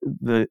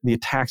the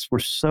attacks were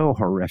so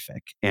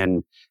horrific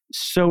and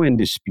so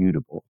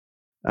indisputable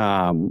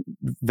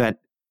that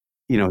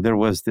there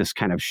was this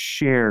kind of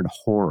shared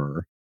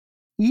horror,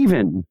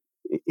 even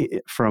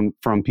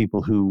from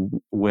people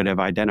who would have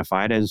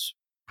identified as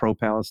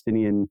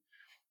pro-Palestinian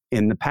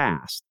in the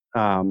past.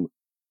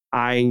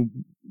 I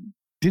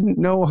didn't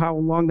know how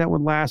long that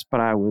would last, but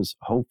I was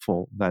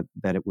hopeful that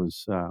it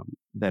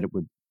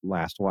would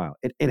last a while.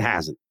 It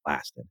hasn't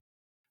lasted.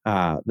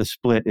 The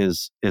split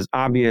is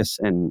obvious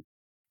and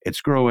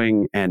it's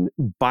growing. And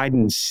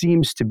Biden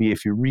seems to be,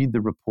 if you read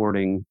the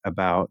reporting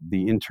about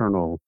the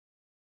internal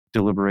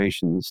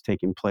deliberations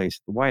taking place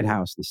at the White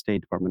House, the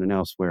State Department, and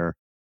elsewhere,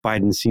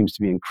 Biden seems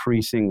to be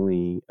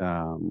increasingly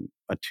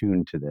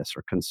attuned to this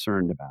or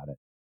concerned about it.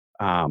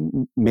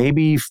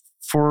 Maybe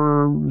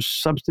for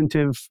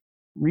substantive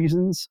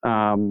reasons.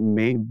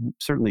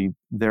 Certainly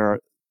there's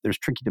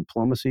tricky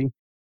diplomacy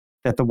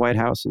that the White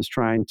House is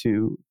trying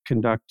to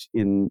conduct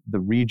in the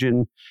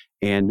region,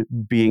 and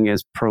being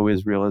as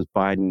pro-Israel as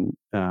Biden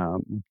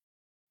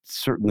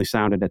certainly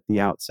sounded at the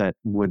outset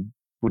would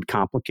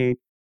complicate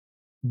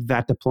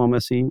that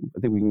diplomacy. I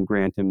think we can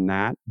grant him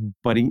that.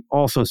 But he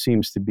also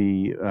seems to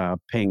be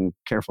paying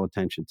careful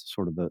attention to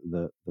sort of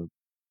the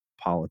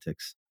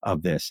politics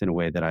of this in a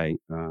way that I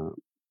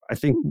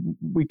think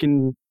we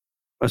can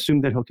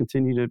assume that he'll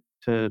continue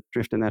to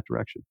drift in that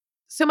direction.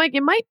 So, Mike,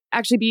 it might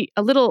actually be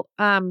a little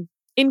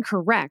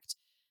incorrect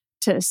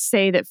to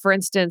say that, for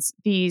instance,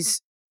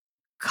 these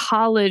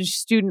college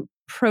student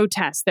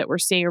protests that we're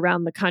seeing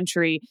around the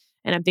country,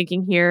 and I'm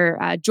thinking here,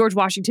 George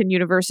Washington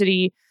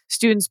University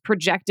students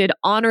projected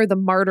 "Honor the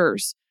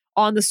Martyrs"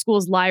 on the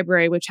school's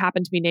library, which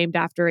happened to be named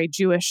after a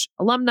Jewish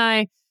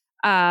alumni.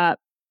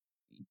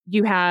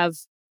 You have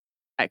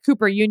at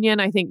Cooper Union,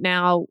 I think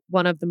now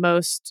one of the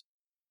most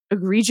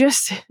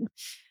egregious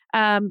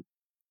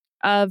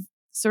of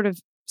sort of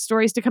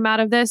stories to come out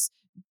of this.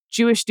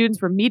 Jewish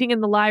students were meeting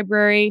in the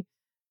library.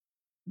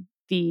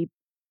 The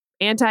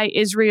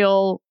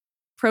anti-Israel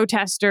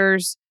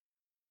protesters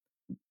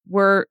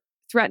were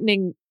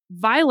threatening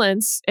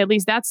violence. At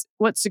least that's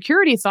what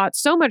security thought,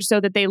 so much so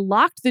that they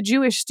locked the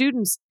Jewish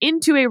students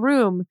into a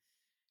room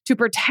to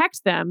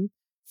protect them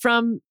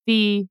from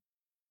the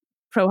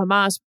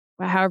pro-Hamas,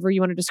 however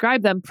you want to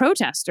describe them,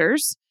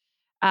 protesters,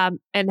 and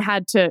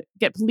had to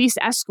get police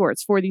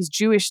escorts for these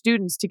Jewish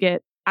students to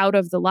get out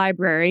of the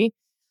library.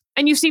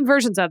 And you've seen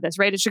versions of this,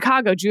 right? In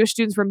Chicago, Jewish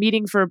students were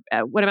meeting for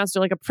what amounts to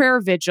like a prayer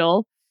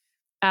vigil.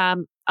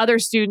 Other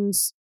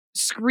students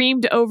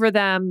screamed over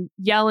them,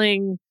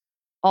 yelling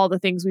all the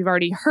things we've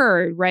already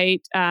heard,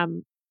 right?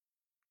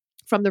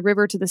 From the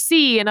river to the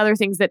sea, and other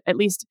things that at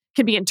least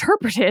can be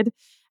interpreted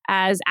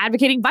as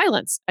advocating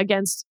violence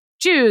against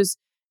Jews.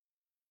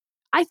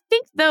 I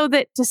think, though,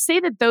 that to say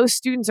that those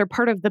students are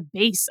part of the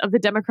base of the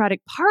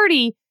Democratic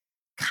Party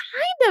kind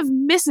of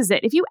misses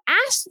it. If you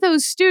asked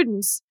those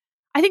students,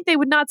 I think they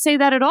would not say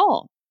that at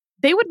all.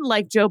 They wouldn't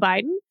like Joe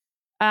Biden.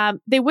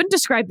 They wouldn't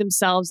describe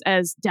themselves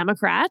as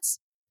Democrats.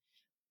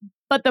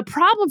 But the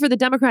problem for the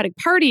Democratic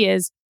Party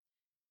is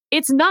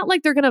it's not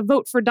like they're going to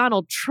vote for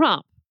Donald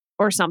Trump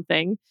or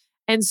something.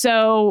 And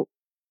so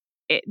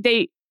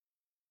they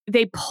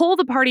pull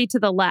the party to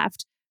the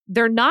left.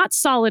 They're not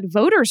solid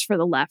voters for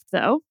the left,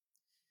 though.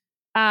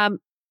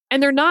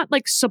 And they're not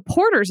like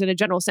supporters in a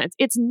general sense.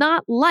 It's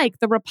not like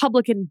the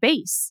Republican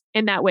base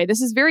in that way.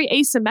 This is very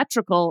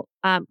asymmetrical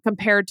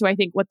compared to, I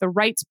think, what the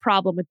right's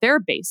problem with their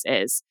base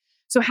is.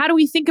 So how do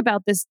we think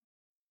about this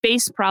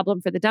base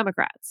problem for the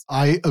Democrats?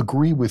 I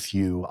agree with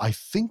you. I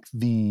think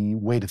the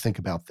way to think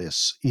about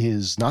this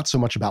is not so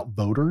much about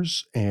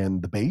voters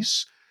and the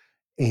base,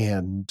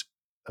 and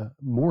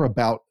more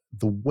about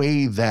the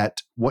way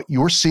that what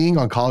you're seeing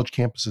on college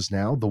campuses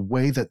now, the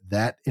way that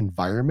that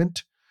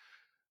environment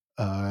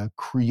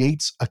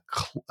creates a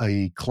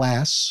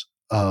class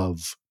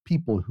of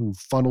people who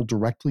funnel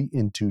directly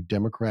into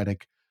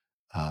Democratic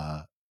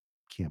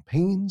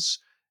campaigns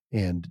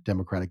and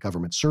Democratic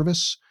government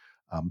service.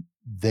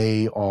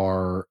 They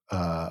are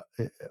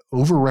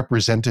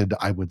overrepresented,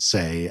 I would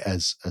say,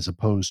 as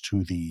opposed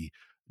to the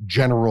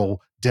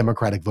general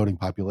Democratic voting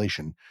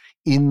population,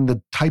 in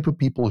the type of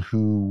people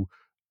who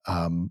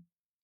form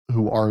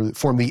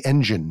the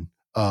engine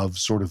of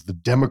sort of the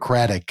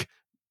Democratic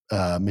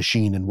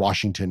machine in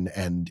Washington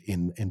and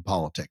in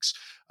politics.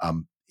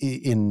 To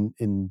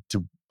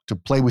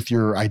play with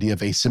your idea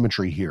of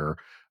asymmetry here,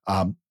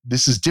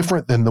 this is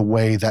different than the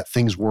way that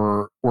things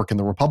work in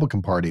the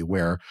Republican Party,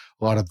 where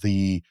a lot of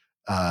the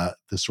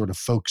sort of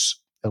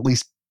folks, at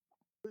least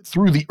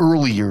through the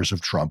early years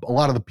of Trump, a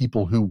lot of the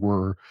people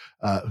who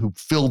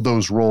filled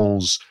those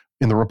roles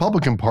in the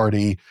Republican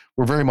Party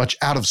were very much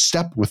out of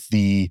step with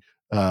the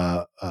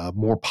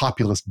more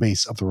populist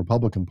base of the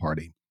Republican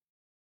Party.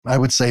 I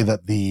would say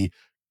that the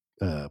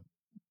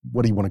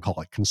what do you want to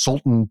call it?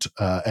 Consultant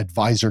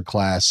advisor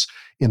class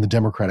in the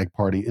Democratic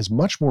Party is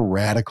much more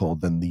radical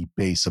than the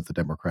base of the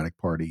Democratic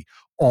Party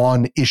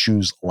on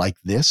issues like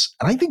this.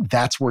 And I think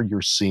that's where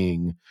you're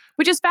seeing.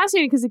 Which is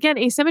fascinating because, again,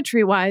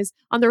 asymmetry-wise,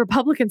 on the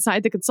Republican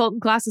side, the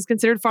consultant class is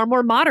considered far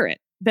more moderate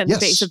than the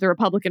base of the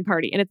Republican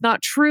Party. And it's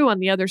not true on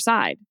the other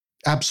side.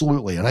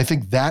 Absolutely. And I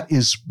think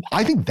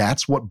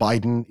that's what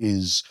Biden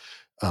is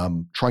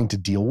trying to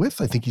deal with.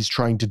 I think he's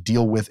trying to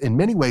deal with, in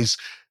many ways,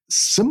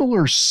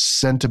 similar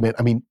sentiment.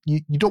 I mean,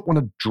 you don't want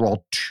to draw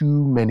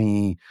too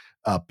many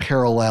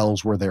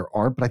parallels where there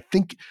aren't, but I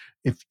think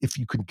if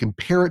you can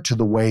compare it to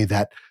the way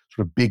that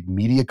sort of big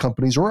media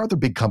companies or other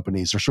big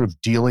companies are sort of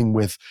dealing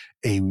with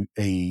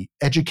a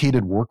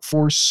educated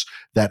workforce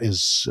that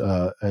is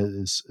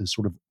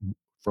sort of,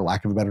 for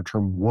lack of a better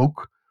term,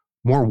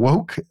 more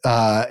woke,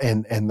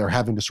 and they're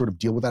having to sort of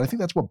deal with that. I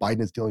think that's what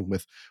Biden is dealing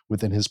with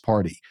within his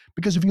party.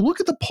 Because if you look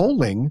at the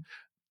polling,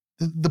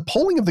 the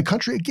polling of the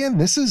country, again,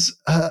 this is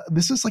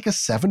like a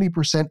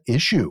 70%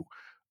 issue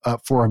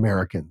for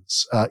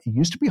Americans. It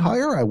used to be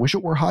higher. I wish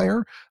it were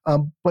higher,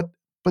 but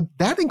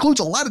that includes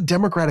a lot of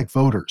Democratic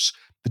voters.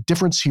 The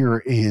difference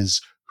here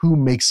is who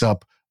makes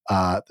up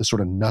the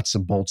sort of nuts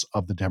and bolts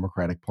of the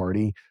Democratic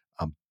Party.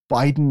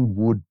 Biden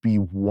would be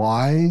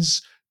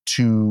wise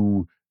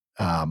to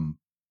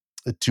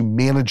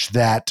manage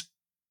that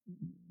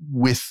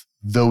with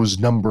those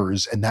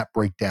numbers and that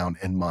breakdown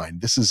in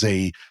mind. This is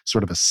a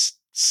sort of a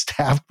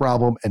staff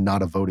problem and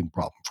not a voting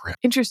problem for him.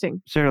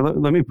 Interesting. Sarah,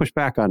 let me push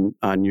back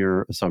on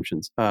your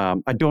assumptions.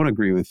 I don't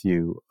agree with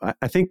you.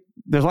 I think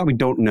there's a lot we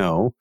don't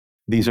know.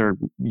 These are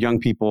young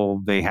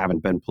people. They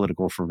haven't been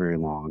political for very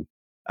long.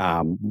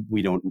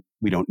 We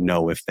don't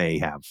know if they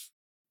have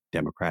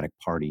Democratic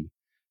Party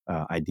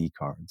ID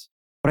cards.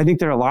 But I think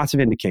there are lots of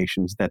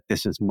indications that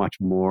this is much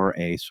more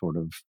a sort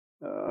of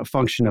a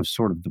function of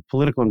sort of the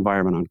political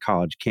environment on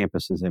college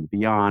campuses and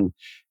beyond.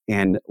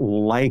 And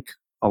like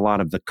a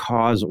lot of the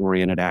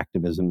cause-oriented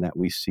activism that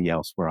we see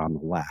elsewhere on the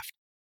left.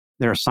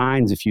 There are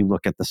signs, if you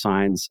look at the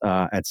signs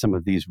at some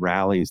of these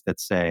rallies, that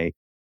say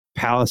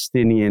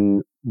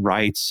Palestinian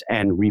rights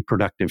and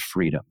reproductive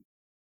freedom.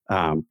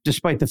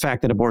 Despite the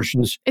fact that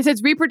abortions... It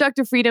says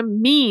reproductive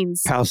freedom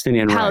means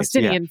Palestinian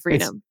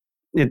freedom.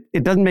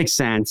 It doesn't make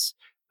sense.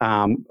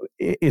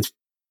 It's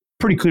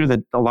pretty clear that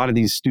a lot of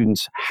these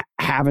students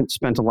haven't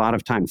spent a lot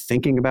of time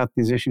thinking about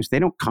these issues. They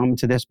don't come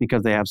to this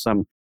because they have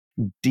some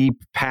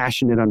deep,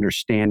 passionate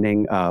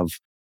understanding of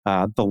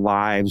the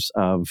lives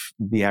of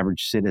the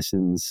average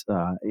citizens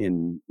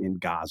in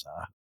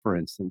Gaza, for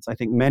instance. I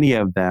think many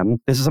of them,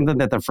 this is something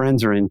that their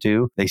friends are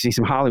into. They see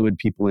some Hollywood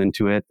people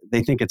into it.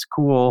 They think it's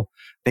cool.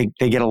 They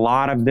get a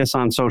lot of this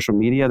on social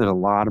media. There's a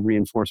lot of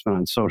reinforcement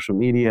on social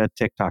media,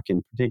 TikTok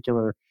in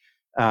particular,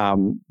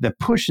 that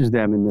pushes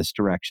them in this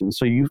direction.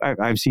 So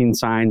I've seen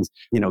signs,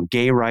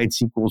 gay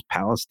rights equals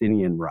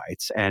Palestinian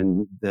rights,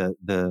 and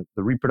the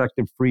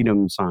reproductive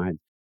freedom sign.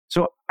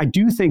 So I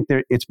do think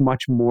that it's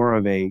much more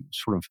of a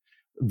sort of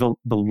the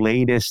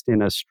latest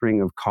in a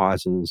string of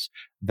causes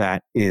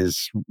that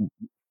is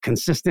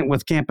consistent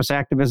with campus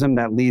activism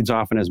that leads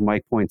often, as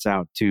Mike points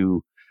out,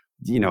 to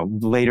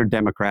later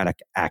democratic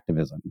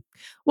activism.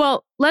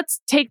 Well,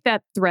 let's take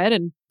that thread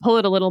and pull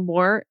it a little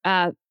more.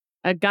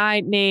 A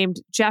guy named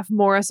Jeff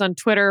Morris on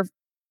Twitter,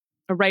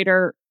 a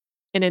writer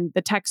in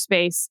the tech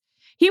space,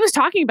 he was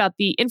talking about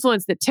the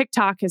influence that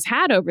TikTok has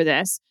had over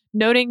this,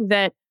 noting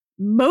that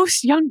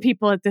most young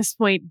people at this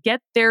point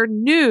get their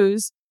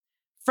news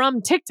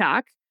from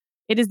TikTok.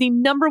 It is the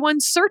number one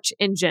search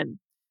engine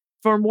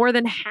for more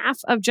than half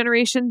of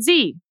Generation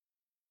Z.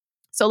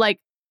 So like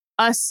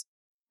us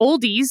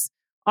oldies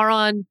are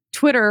on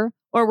Twitter,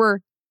 or we're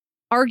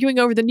arguing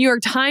over the New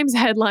York Times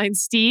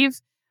headlines, Steve.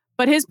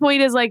 But his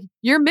point is like,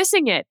 you're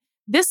missing it.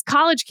 This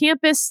college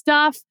campus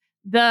stuff,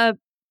 the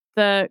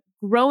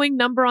growing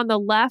number on the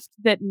left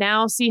that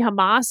now see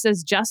Hamas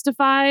as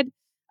justified,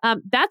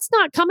 that's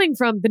not coming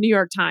from the New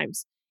York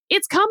Times.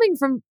 It's coming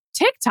from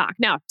TikTok.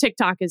 Now,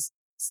 TikTok is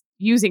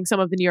using some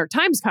of the New York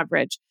Times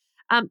coverage.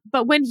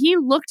 But when he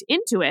looked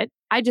into it,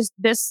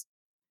 this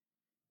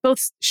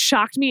both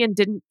shocked me and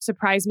didn't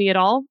surprise me at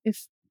all,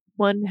 if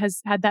one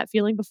has had that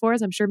feeling before,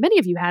 as I'm sure many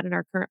of you had in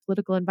our current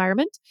political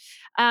environment.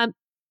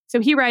 So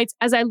he writes,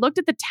 as I looked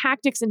at the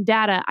tactics and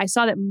data, I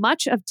saw that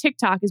much of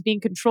TikTok is being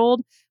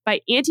controlled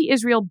by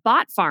anti-Israel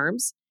bot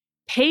farms,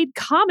 paid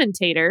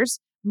commentators,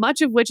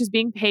 much of which is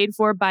being paid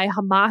for by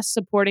Hamas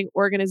supporting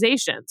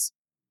organizations.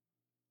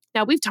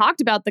 Now, we've talked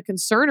about the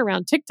concern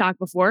around TikTok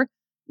before,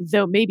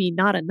 though maybe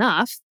not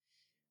enough.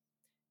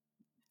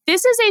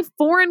 This is a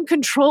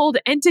foreign-controlled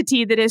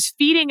entity that is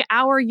feeding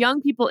our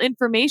young people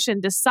information,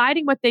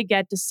 deciding what they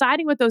get,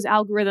 deciding what those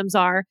algorithms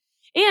are.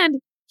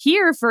 And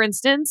here, for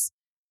instance,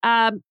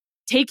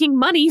 taking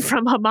money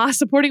from Hamas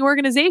supporting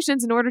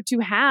organizations in order to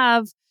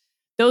have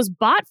those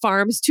bot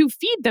farms to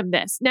feed them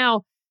this.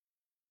 Now,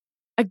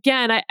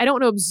 again, I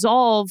don't want to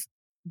absolve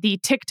the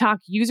TikTok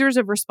users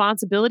of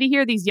responsibility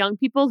here, these young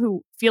people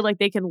who feel like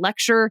they can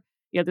lecture.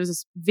 There's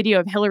this video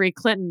of Hillary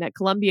Clinton at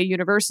Columbia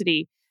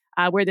University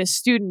where this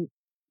student,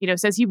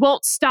 says he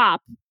won't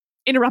stop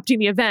interrupting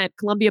the event.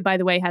 Columbia, by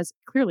the way, has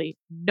clearly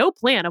no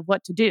plan of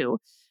what to do.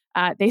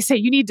 They say,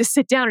 you need to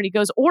sit down. And he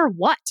goes, or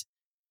what?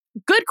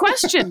 Good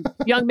question,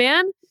 young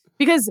man,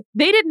 because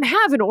they didn't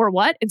have an or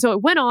what. And so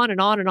it went on and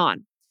on and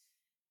on.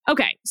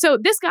 Okay, so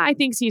this guy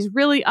thinks he's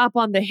really up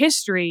on the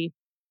history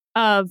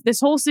of this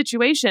whole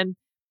situation,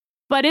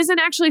 but isn't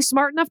actually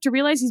smart enough to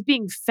realize he's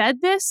being fed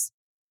this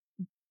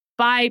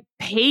by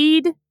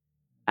paid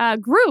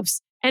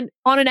groups and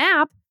on an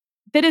app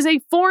that is a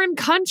foreign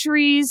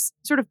country's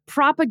sort of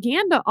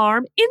propaganda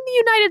arm in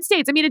the United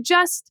States. I mean,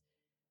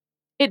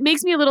 it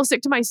makes me a little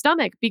sick to my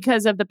stomach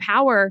because of the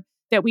power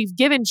that we've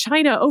given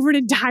China over an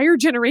entire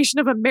generation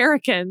of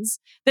Americans,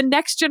 the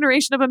next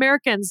generation of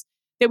Americans,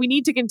 that we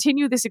need to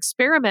continue this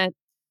experiment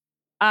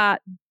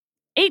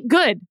ain't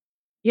good,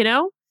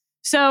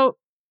 So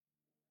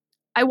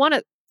I want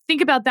to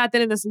think about that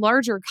then in this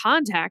larger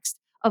context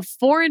of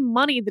foreign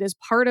money that is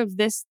part of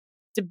this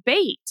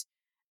debate.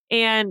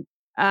 And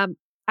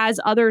as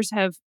others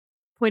have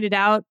pointed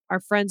out, our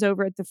friends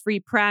over at the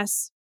Free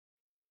Press,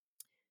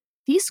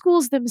 these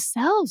schools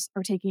themselves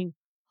are taking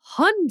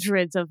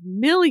hundreds of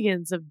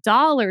millions of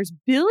dollars,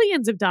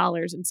 billions of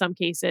dollars in some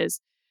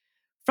cases,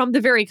 from the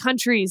very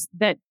countries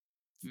that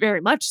very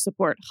much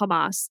support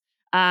Hamas.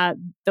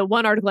 The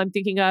one article I'm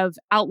thinking of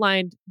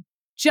outlined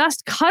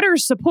just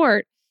Qatar's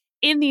support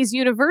in these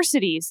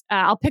universities.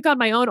 I'll pick on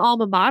my own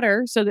alma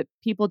mater so that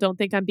people don't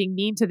think I'm being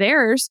mean to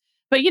theirs.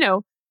 But,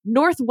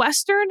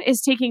 Northwestern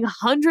is taking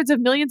hundreds of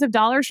millions of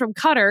dollars from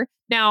Qatar.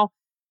 Now,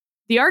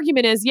 the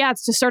argument is,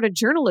 it's to start a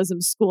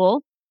journalism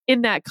school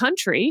in that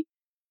country.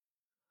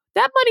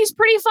 That money's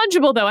pretty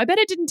fungible, though. I bet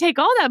it didn't take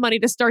all that money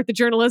to start the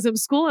journalism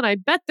school. And I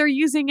bet they're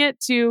using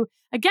it to,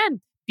 again,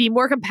 be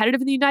more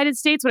competitive in the United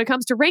States when it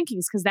comes to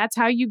rankings, because that's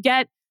how you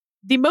get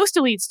the most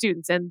elite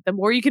students. And the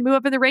more you can move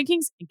up in the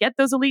rankings and get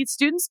those elite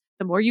students,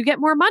 the more you get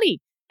more money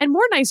and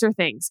more nicer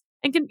things.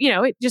 And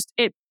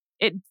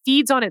it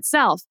feeds on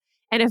itself.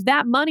 And if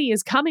that money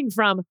is coming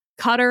from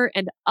Qatar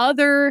and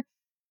other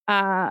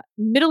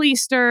Middle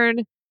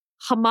Eastern,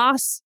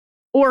 Hamas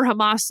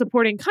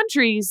supporting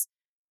countries,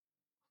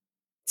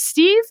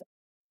 Steve,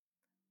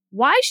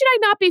 why should I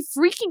not be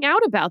freaking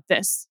out about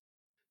this?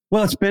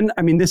 Well,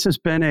 this has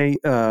been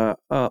a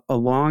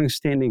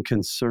long-standing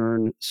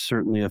concern,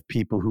 certainly of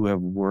people who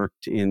have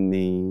worked in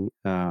the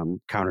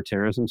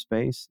counterterrorism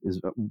space,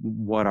 is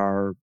what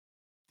are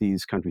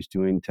these countries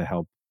doing to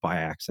help buy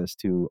access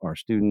to our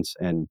students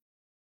and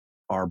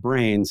our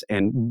brains?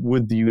 And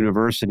would the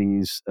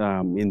universities,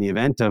 in the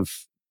event of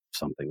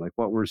something like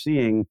what we're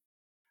seeing,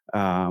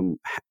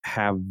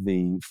 have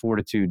the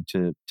fortitude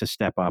to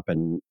step up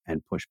and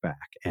push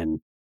back? And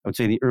I would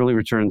say the early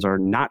returns are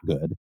not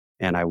good.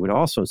 And I would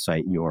also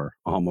cite your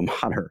alma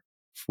mater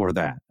for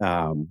that.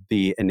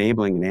 The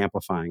enabling and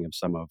amplifying of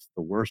some of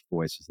the worst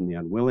voices and the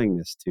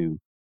unwillingness to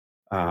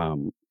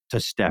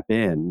step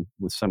in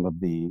with some of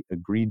the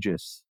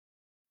egregious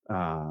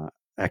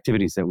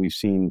activities that we've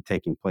seen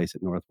taking place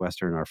at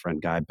Northwestern. Our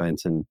friend Guy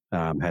Benson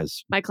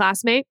has... My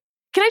classmate.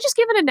 Can I just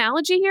give an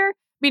analogy here? I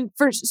mean,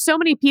 for so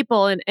many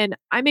people, and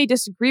I may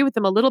disagree with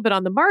them a little bit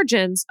on the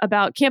margins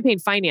about campaign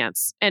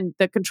finance and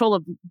the control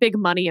of big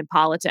money in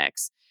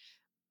politics.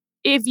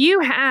 If you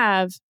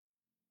have,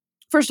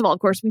 first of all, of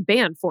course, we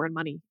ban foreign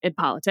money in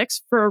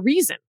politics for a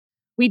reason.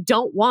 We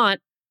don't want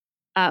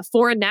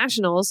foreign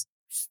nationals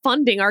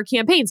funding our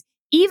campaigns,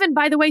 even,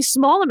 by the way,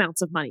 small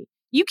amounts of money.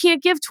 You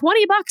can't give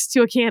 $20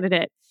 to a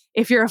candidate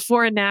if you're a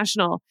foreign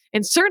national,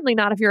 and certainly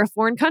not if you're a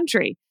foreign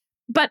country.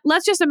 But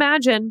let's just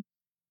imagine,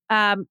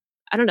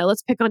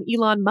 let's pick on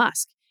Elon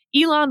Musk.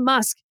 Elon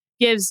Musk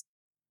gives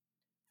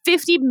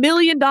 $50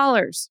 million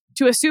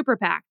to a super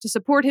PAC to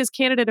support his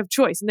candidate of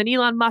choice. And then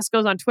Elon Musk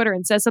goes on Twitter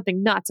and says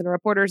something nuts. And a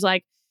reporter's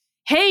like,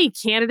 hey,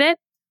 candidate,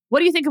 what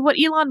do you think of what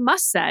Elon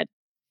Musk said?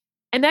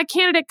 And that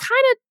candidate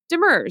kind of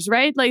demurs,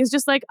 right? Like, it's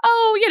just like,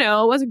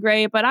 it wasn't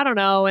great, but I don't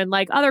know. And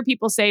like other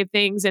people say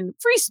things, and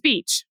free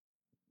speech.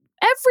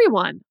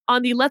 Everyone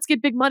on the let's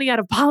get big money out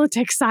of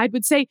politics side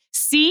would say,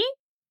 see,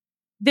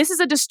 this is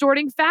a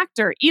distorting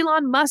factor.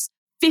 Elon Musk,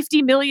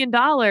 $50 million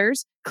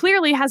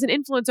clearly has an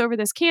influence over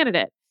this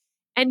candidate.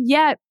 And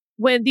yet,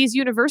 when these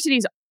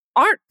universities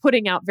aren't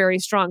putting out very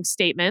strong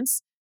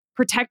statements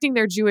protecting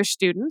their Jewish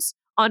students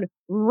on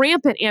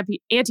rampant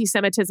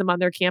anti-Semitism on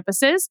their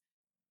campuses,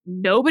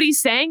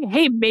 nobody's saying,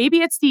 hey,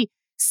 maybe it's the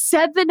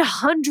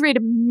 $700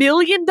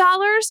 million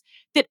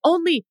that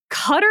only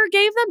Qatar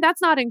gave them.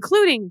 That's not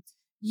including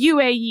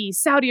UAE,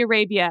 Saudi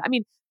Arabia. I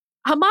mean,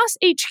 Hamas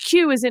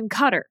HQ is in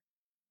Qatar.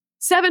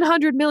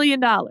 $700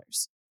 million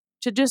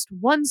to just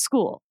one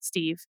school,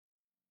 Steve.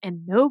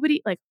 And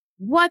nobody,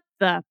 what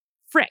the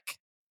frick?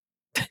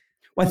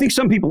 Well, I think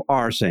some people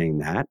are saying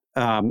that.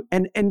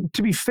 And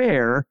to be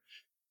fair,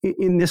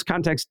 in this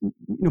context,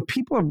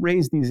 people have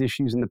raised these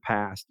issues in the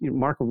past.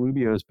 Marco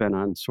Rubio has been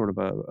on sort of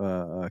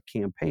a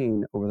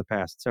campaign over the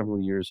past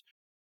several years,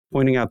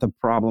 pointing out the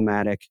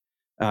problematic,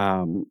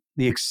 the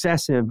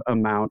excessive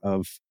amount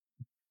of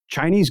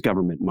Chinese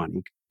government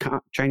money,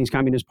 Chinese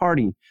Communist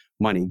Party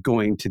money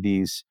going to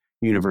these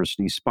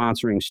universities,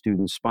 sponsoring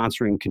students,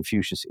 sponsoring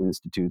Confucius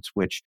Institutes,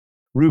 which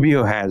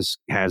Rubio has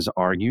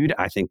argued,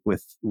 I think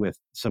with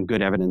some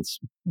good evidence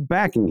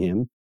backing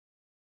him,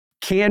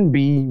 can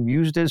be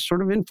used as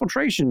sort of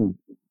infiltration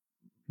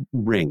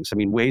rings. I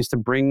mean, ways to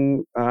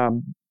bring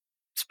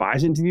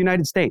spies into the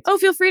United States. Oh,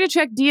 feel free to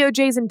check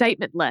DOJ's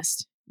indictment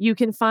list. You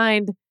can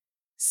find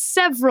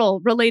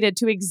several related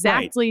to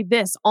exactly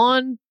this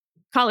on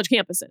college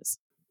campuses.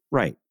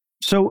 Right.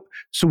 So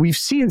we've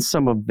seen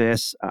some of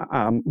this,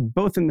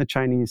 both in the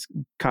Chinese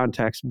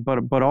context,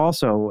 but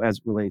also as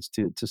it relates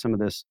to some of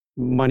this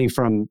money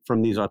from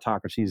these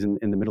autocracies in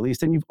the Middle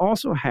East. And you've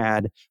also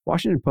had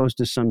Washington Post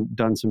has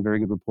done some very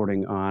good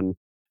reporting on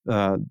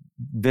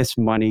this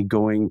money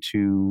going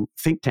to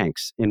think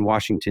tanks in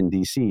Washington,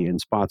 D.C. and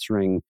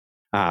sponsoring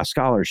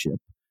scholarship,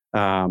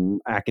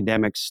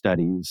 academic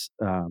studies,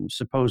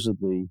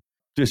 supposedly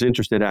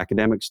disinterested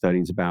academic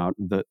studies about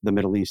the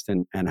Middle East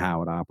and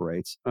how it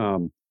operates.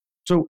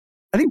 So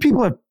I think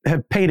people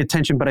have paid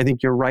attention, but I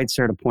think you're right,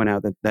 Sarah, to point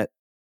out that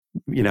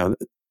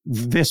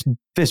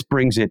this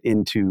brings it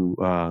into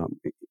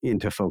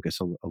focus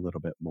a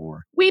little bit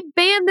more. We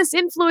ban this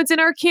influence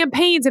in our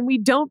campaigns, and we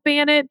don't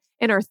ban it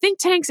in our think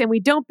tanks, and we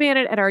don't ban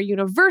it at our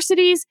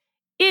universities.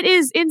 It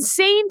is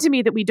insane to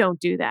me that we don't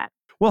do that.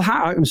 Well,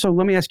 how? So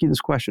let me ask you this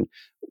question: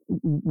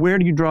 where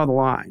do you draw the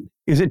line?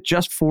 Is it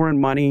just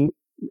foreign money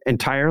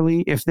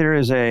entirely. If there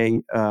is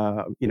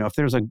if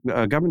there's a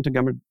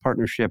government-to-government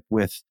partnership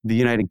with the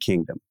United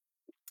Kingdom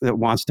that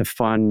wants to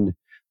fund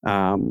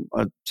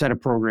a set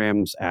of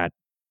programs at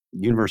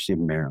University of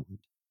Maryland,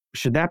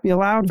 should that be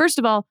allowed? First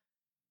of all,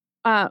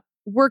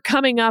 we're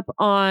coming up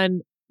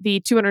on the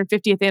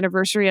 250th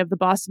anniversary of the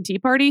Boston Tea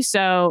Party,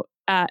 so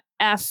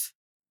F,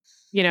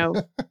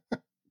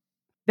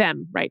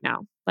 them right now.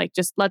 Like,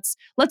 just let's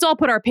all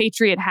put our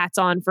patriot hats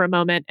on for a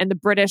moment, and the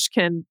British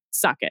can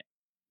suck it.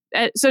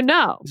 So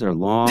no. These are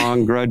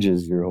long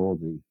grudges you're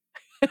holding.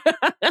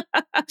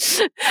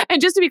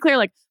 And just to be clear,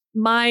 like,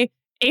 my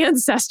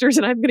ancestors,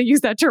 and I'm going to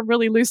use that term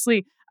really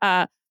loosely,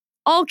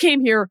 all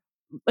came here,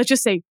 let's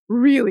just say,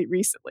 really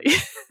recently.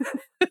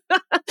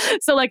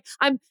 So like,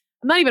 I'm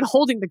not even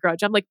holding the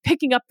grudge. I'm like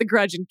picking up the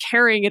grudge and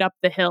carrying it up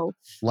the hill.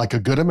 Like a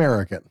good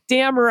American.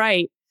 Damn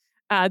right.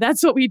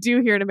 That's what we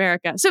do here in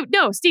America. So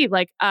no, Steve,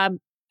 like,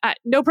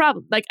 no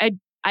problem. Like,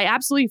 I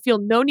absolutely feel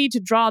no need to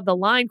draw the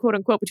line, quote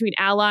unquote, between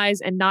allies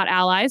and not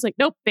allies. Like,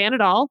 nope, ban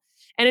it all.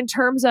 And in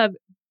terms of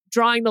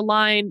drawing the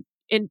line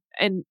in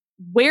and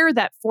where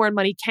that foreign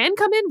money can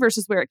come in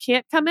versus where it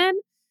can't come in,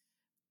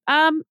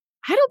 I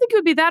don't think it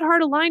would be that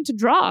hard a line to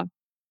draw.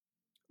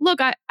 Look,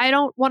 I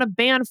don't want to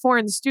ban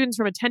foreign students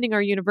from attending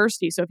our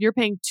university. So if you're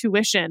paying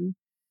tuition,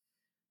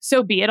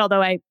 so be it.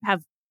 Although I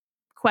have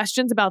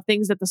questions about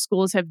things that the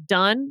schools have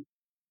done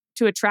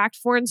to attract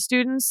foreign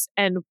students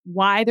and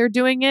why they're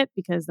doing it,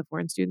 because the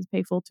foreign students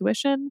pay full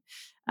tuition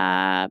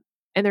and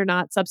they're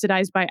not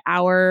subsidized by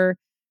our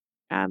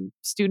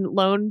student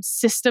loan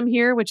system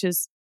here, which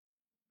is,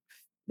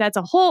 it's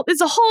a whole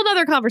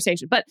other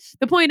conversation. But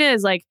the point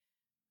is, like,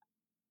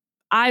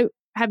 I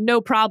have no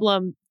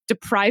problem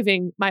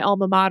depriving my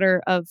alma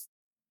mater of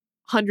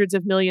hundreds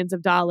of millions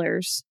of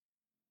dollars.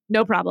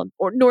 No problem.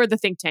 Nor the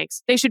think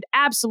tanks. They should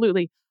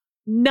absolutely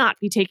not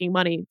be taking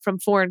money from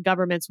foreign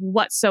governments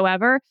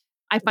whatsoever.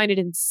 I find it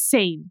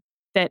insane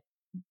that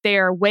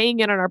they're weighing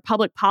in on our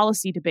public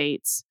policy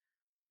debates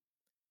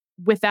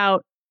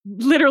without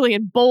literally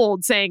in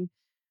bold saying,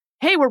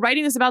 hey, we're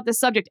writing this about this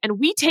subject and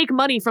we take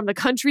money from the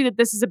country that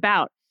this is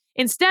about.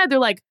 Instead, they're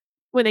like,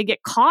 when they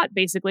get caught,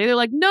 basically, they're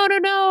like,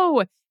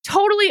 no,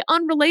 totally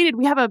unrelated.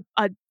 We have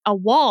a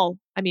wall.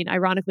 I mean,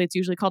 ironically, it's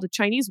usually called a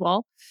Chinese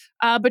wall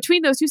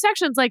between those two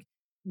sections. Like,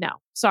 no,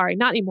 sorry,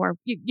 not anymore.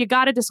 You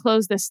got to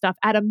disclose this stuff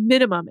at a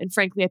minimum. And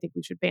frankly, I think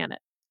we should ban it.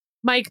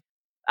 Mike,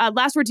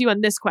 last word to you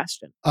on this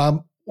question.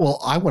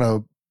 Well, I want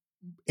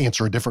to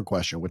answer a different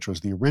question, which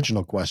was the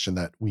original question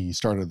that we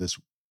started this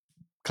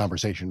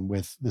conversation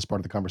with, this part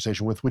of the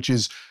conversation with, which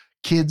is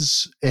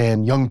kids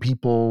and young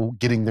people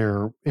getting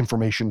their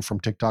information from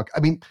TikTok. I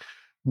mean,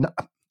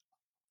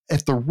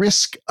 at the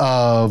risk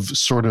of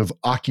sort of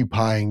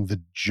occupying the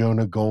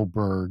Jonah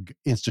Goldberg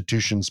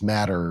Institutions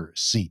Matter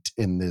seat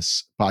in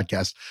this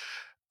podcast,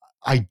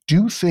 I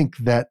do think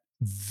that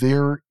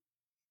there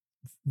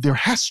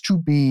has to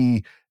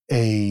be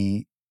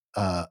a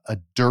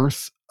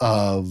dearth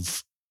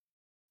of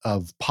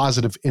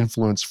positive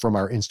influence from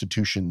our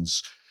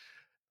institutions,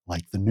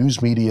 like the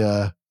news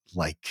media,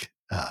 like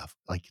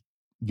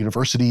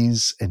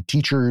universities and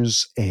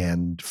teachers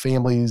and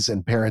families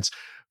and parents,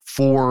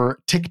 for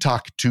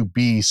TikTok to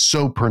be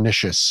so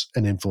pernicious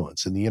an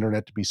influence and the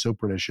internet to be so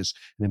pernicious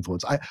an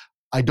influence.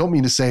 I don't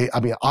mean to say, I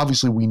mean,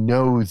 obviously we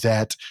know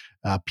that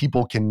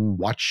people can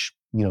watch,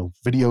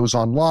 videos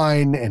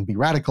online and be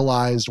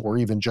radicalized, or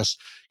even just,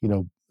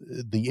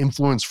 the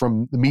influence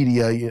from the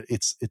media.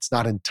 It's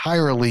not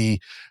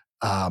entirely,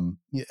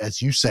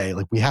 as you say,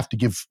 like, we have to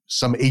give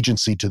some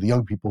agency to the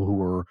young people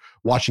who are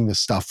watching this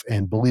stuff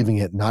and believing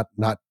it, not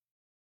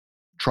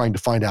trying to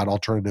find out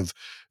alternative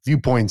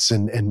viewpoints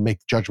and make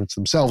judgments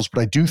themselves.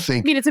 But I do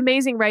think, I mean, it's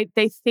amazing, right?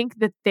 They think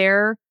that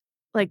they're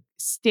like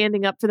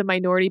standing up for the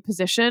minority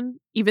position,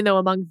 even though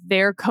among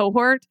their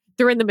cohort,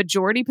 they're in the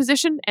majority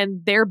position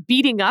and they're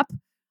beating up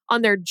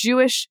on their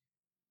Jewish,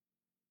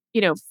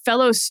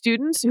 fellow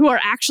students who are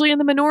actually in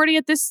the minority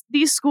at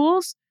these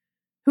schools,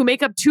 who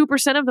make up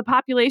 2% of the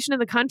population in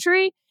the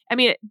country. I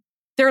mean,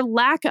 their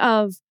lack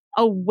of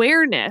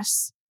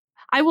awareness.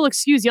 I will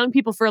excuse young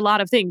people for a lot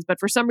of things, but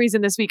for some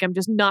reason this week, I'm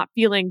just not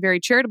feeling very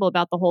charitable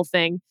about the whole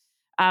thing.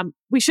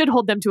 We should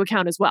hold them to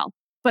account as well.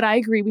 But I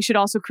agree, we should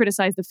also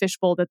criticize the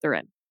fishbowl that they're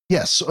in.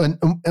 Yes,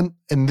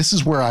 and this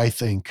is where I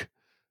think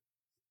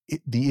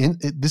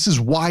this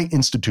is why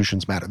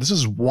institutions matter. This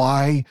is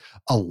why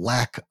a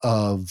lack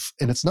of,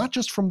 and it's not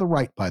just from the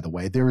right, by the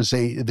way. There is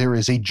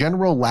a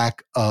general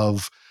lack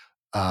of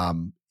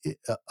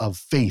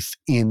faith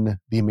in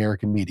the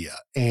American media,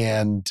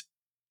 and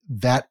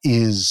that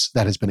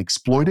has been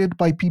exploited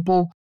by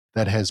people.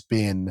 That has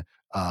been,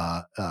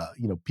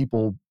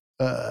 people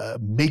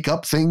make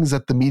up things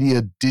that the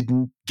media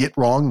didn't get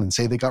wrong and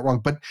say they got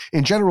wrong. But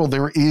in general,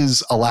 there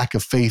is a lack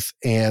of faith,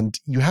 and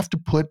you have to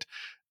put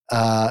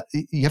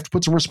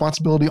some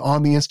responsibility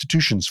on the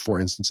institutions. For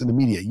instance, in the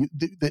media,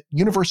 the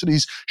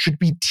universities should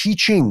be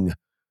teaching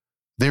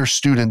their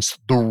students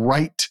the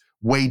right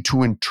way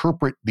to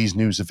interpret these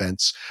news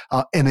events.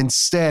 And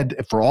instead,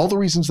 for all the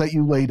reasons that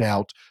you laid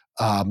out,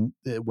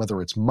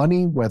 whether it's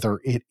money, whether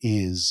it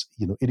is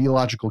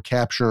ideological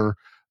capture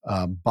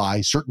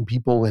by certain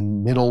people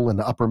in middle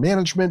and upper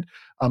management.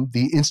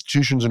 The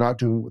institutions are not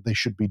doing what they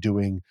should be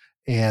doing,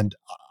 and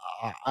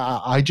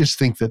I just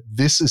think that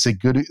this is a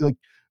good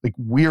like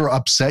we're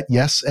upset,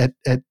 yes, at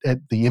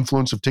the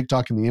influence of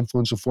TikTok and the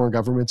influence of foreign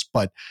governments,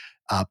 but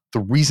the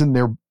reason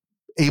they're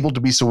able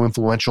to be so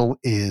influential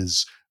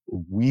is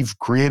we've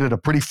created a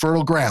pretty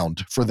fertile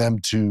ground for them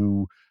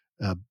to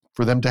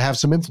have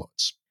some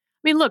influence.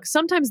 I mean, look,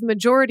 sometimes the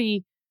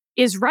majority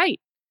is right,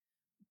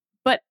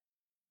 but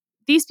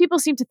these people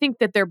seem to think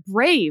that they're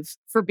brave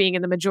for being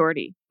in the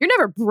majority. You're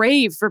never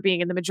brave for being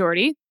in the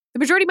majority. The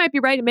majority might be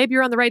right, and maybe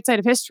you're on the right side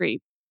of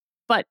history,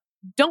 but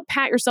don't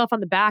pat yourself on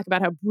the back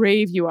about how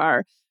brave you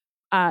are,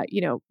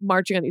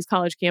 marching on these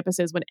college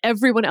campuses when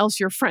everyone else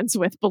you're friends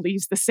with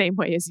believes the same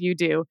way as you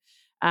do.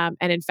 And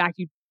in fact,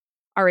 you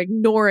are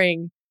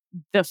ignoring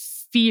the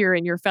fear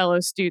in your fellow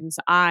students'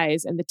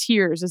 eyes and the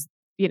tears as,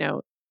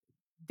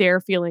 they're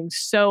feeling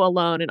so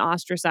alone and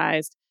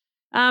ostracized.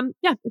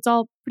 It's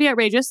all pretty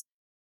outrageous.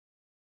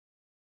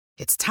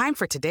 It's time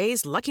for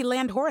today's Lucky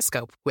Land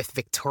horoscope with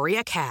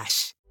Victoria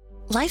Cash.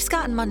 Life's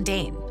gotten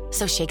mundane,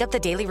 so shake up the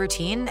daily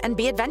routine and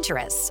be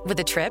adventurous with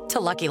a trip to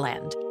Lucky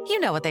Land. You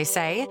know what they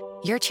say,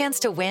 your chance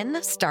to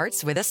win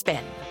starts with a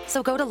spin.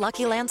 So go to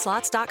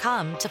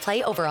LuckyLandSlots.com to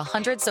play over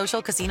 100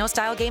 social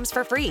casino-style games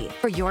for free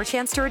for your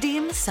chance to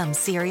redeem some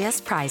serious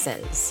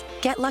prizes.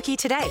 Get lucky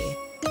today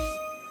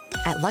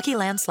at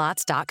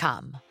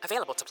LuckyLandSlots.com.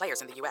 Available to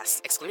players in the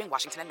U.S., excluding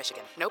Washington and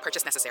Michigan. No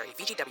purchase necessary.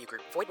 VGW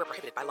Group. Void where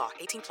prohibited by law.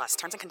 18+.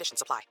 Terms and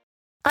conditions apply.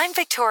 I'm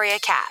Victoria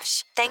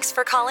Cash. Thanks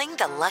for calling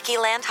the Lucky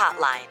Land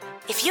Hotline.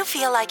 If you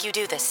feel like you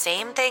do the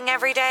same thing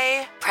every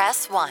day,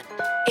 press 1.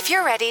 If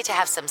you're ready to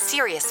have some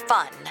serious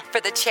fun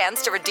for the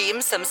chance to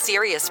redeem some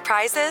serious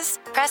prizes,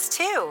 press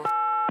 2.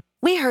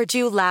 We heard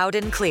you loud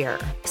and clear.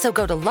 So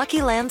go to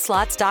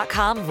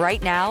LuckyLandSlots.com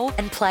right now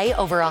and play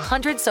over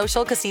 100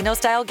 social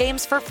casino-style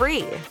games for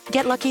free.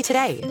 Get lucky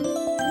today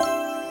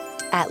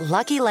at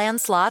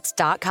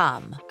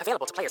LuckyLandSlots.com.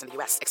 Available to players in the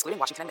U.S., excluding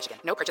Washington and Michigan.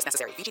 No purchase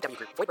necessary. VGW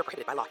Group. Void where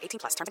prohibited by law.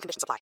 18+. Terms and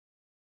conditions apply.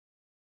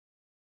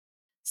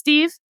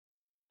 Steve,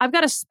 I've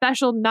got a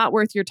special not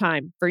worth your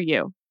time for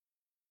you.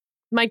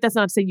 Mike, that's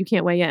not to say you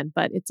can't weigh in,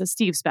 but it's a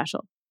Steve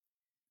special.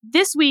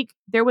 This week,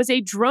 there was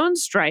a drone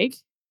strike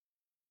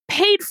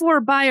paid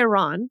for by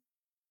Iran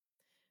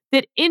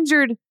that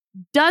injured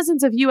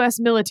dozens of U.S.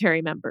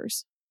 military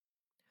members.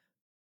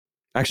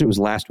 Actually, it was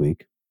last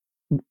week,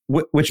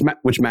 which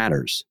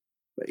matters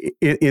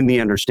in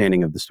the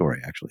understanding of the story,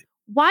 actually.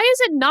 Why is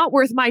it not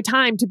worth my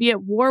time to be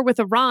at war with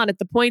Iran at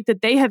the point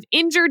that they have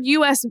injured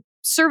U.S.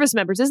 service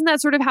members? Isn't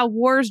that sort of how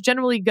wars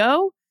generally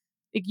go?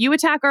 Like, you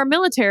attack our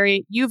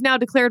military, you've now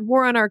declared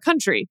war on our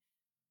country.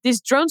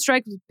 This drone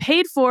strike was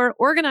paid for,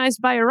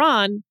 organized by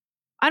Iran.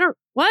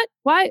 What?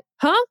 Why?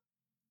 Huh?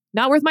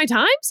 Not worth my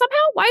time somehow?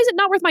 Why is it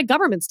not worth my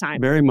government's time?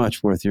 Very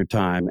much worth your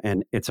time.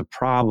 And it's a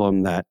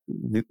problem that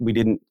we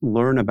didn't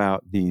learn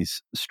about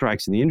these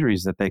strikes and the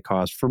injuries that they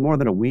caused for more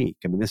than a week.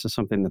 I mean, this is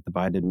something that the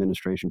Biden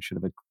administration should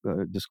have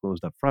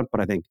disclosed up front,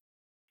 but I think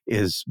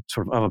is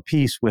sort of a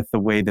piece with the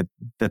way that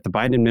the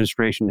Biden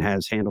administration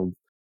has handled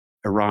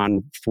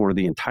Iran for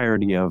the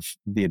entirety of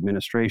the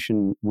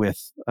administration,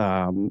 with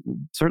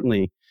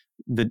certainly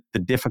the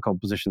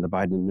difficult position the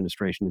Biden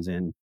administration is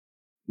in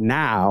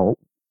now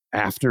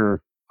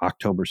after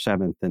October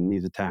 7th and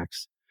these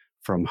attacks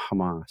from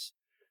Hamas.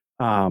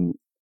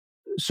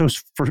 So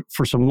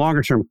for some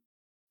longer term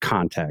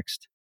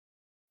context,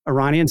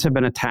 Iranians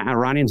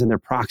and their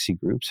proxy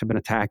groups have been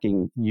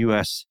attacking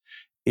U.S.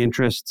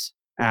 interests,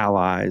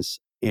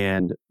 allies,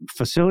 and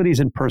facilities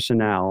and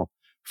personnel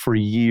for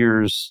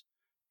years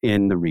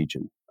in the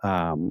region.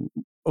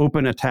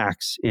 Open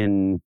attacks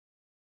by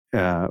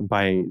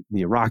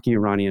the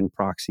Iraqi-Iranian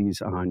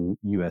proxies on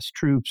U.S.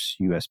 troops,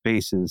 U.S.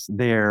 bases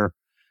there.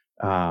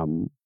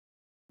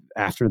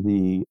 After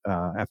the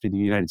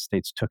United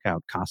States took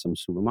out Qasem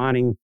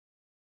Soleimani,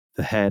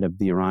 the head of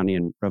the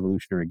Iranian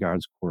Revolutionary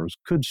Guards Corps'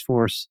 Quds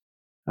Force,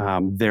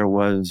 there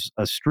was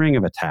a string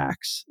of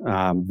attacks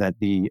that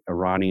the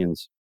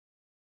Iranians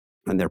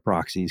and their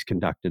proxies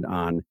conducted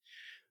on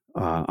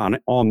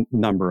all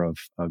number of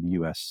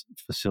U.S.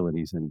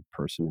 facilities and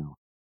personnel.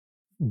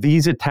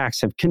 These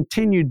attacks have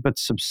continued but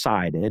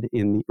subsided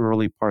in the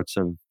early parts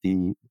of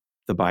the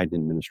Biden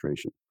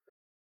administration.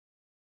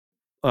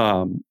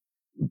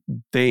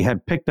 They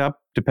had picked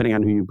up, depending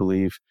on who you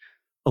believe,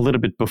 a little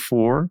bit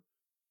before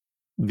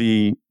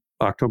the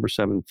October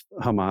 7th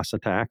Hamas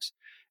attacks,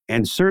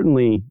 and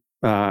certainly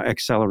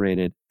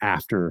accelerated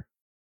after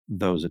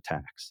those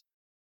attacks.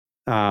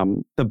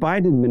 The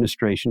Biden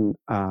administration's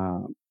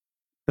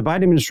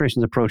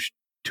approach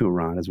to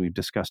Iran, as we've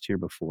discussed here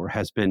before,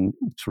 has been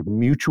sort of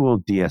mutual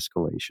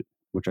de-escalation,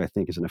 which I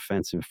think is an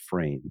offensive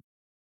frame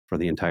for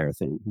the entire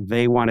thing.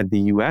 They wanted the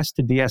U.S.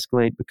 to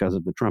de-escalate because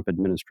of the Trump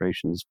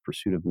administration's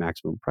pursuit of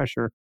maximum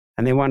pressure,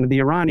 and they wanted the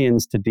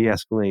Iranians to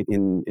de-escalate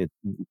in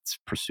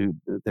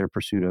their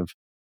pursuit of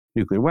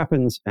nuclear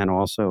weapons, and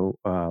also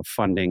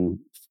funding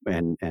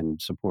and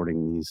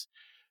supporting these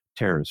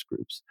terrorist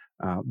groups.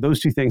 Those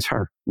two things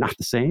are not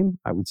the same,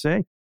 I would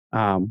say,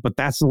 but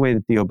that's the way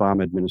that the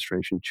Obama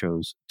administration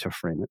chose to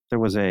frame it. There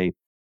was a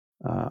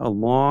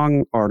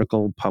long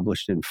article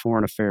published in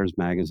Foreign Affairs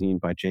magazine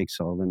by Jake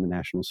Sullivan, the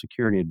National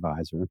Security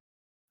Advisor,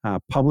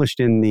 published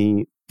in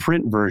the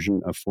print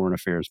version of Foreign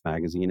Affairs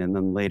magazine, and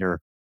then later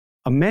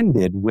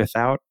amended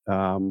without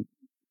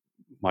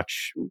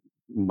much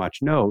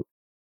note,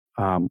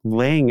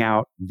 laying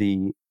out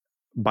the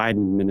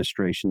Biden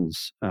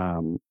administration's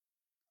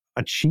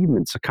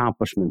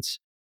accomplishments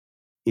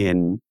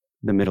in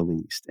the Middle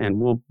East. And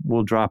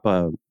we'll drop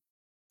a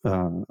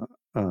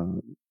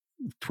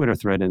Twitter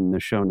thread in the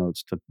show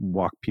notes to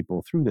walk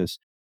people through this.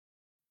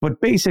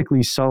 But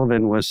basically,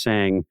 Sullivan was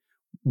saying,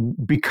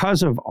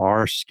 because of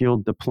our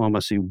skilled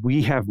diplomacy,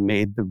 we have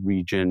made the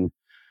region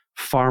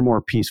far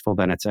more peaceful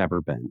than it's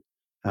ever been.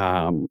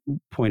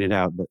 Pointed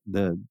out that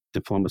the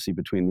diplomacy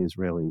between the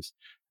Israelis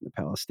and the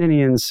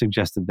Palestinians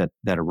suggested that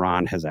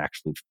Iran has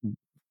actually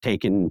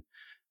taken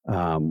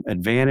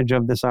advantage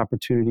of this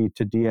opportunity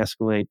to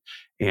de-escalate,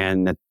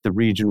 and that the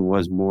region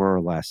was more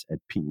or less at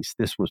peace.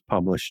 This was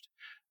published,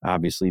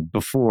 obviously,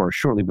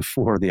 shortly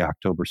before the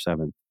October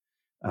 7th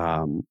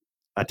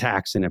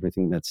attacks and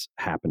everything that's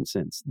happened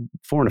since.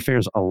 Foreign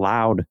Affairs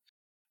allowed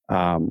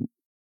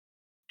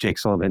Jake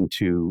Sullivan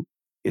to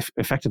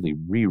effectively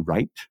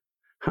rewrite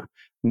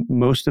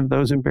most of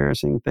those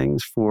embarrassing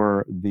things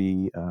for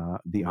the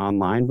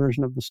online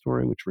version of the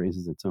story, which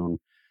raises its own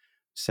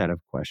set of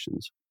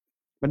questions.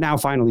 But now,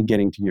 finally,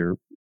 getting to your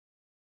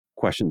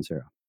question,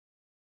 Sarah,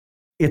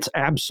 it's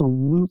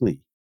absolutely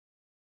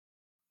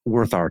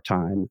worth our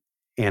time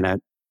and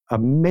a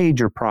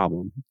major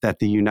problem that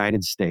the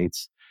United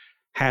States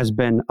has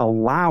been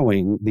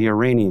allowing the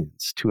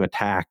Iranians to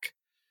attack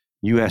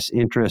U.S.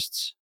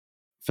 interests,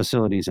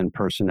 facilities, and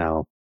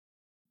personnel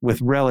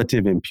with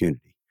relative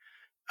impunity.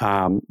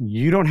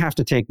 You don't have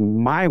to take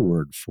my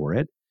word for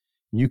it.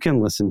 You can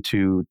listen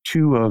to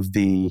two of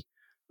the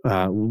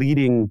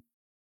leading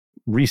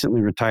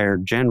recently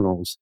retired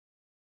generals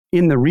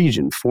in the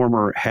region,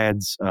 former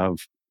heads of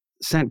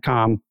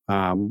CENTCOM,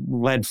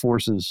 led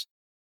forces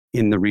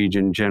in the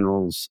region,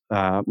 Generals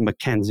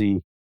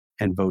McKenzie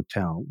and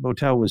Votel.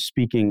 Votel was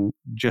speaking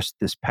just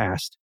this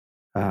past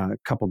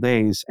couple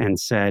days and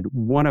said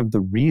one of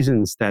the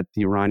reasons that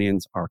the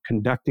Iranians are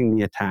conducting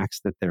the attacks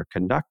that they're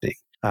conducting,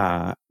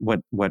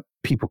 what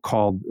people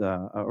called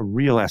a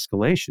real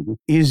escalation,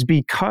 is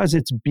because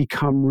it's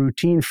become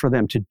routine for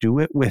them to do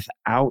it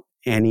without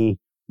any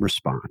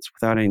response,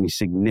 without any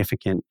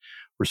significant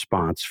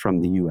response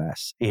from the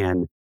U.S.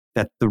 And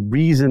that the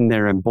reason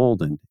they're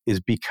emboldened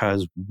is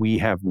because we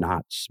have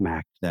not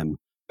smacked them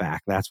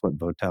back. That's what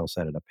Votel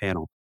said at a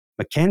panel.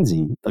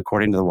 McKenzie,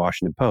 according to the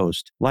Washington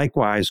Post,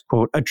 likewise,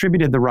 quote,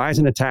 attributed the rise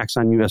in attacks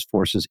on U.S.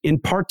 forces in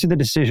part to the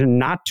decision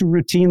not to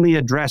routinely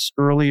address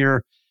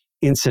earlier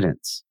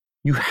incidents.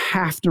 You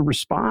have to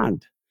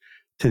respond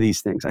to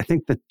these things. I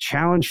think the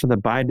challenge for the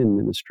Biden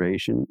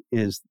administration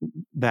is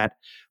that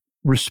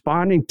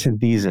responding to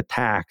these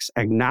attacks,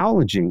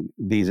 acknowledging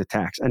these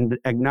attacks, and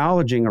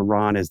acknowledging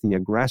Iran as the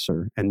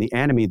aggressor and the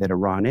enemy that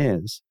Iran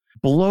is,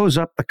 blows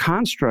up the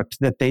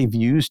construct that they've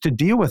used to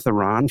deal with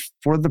Iran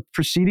for the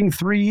preceding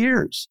 3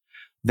 years.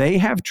 They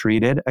have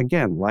treated,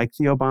 again, like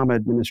the Obama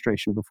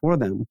administration before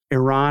them,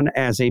 Iran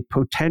as a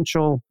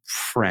potential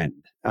friend,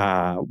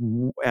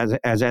 as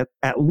at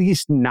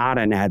least not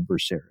an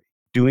adversary,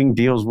 doing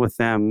deals with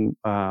them,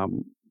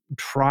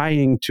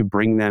 trying to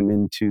bring them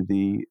into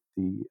the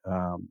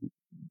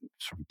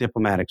sort of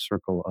diplomatic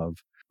circle of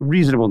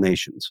reasonable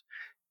nations.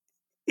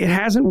 It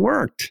hasn't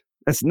worked.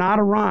 That's not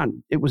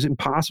Iran. It was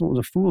impossible. It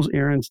was a fool's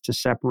errand to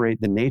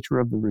separate the nature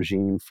of the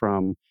regime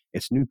from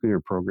its nuclear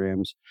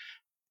programs.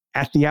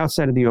 At the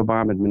outset of the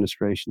Obama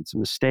administration, it's a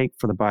mistake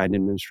for the Biden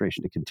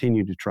administration to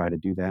continue to try to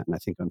do that. And I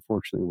think,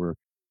 unfortunately, we're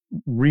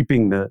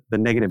reaping the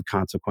negative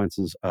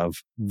consequences of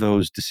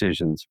those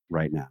decisions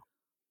right now.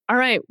 All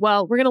right.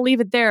 Well, we're going to leave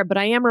it there, but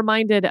I am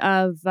reminded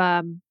of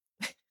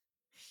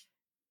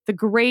the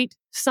great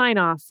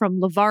sign-off from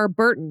LeVar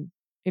Burton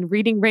in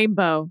Reading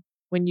Rainbow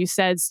when you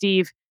said,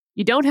 Steve,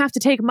 you don't have to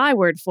take my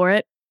word for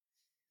it.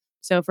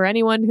 So for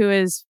anyone who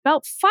is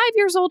about 5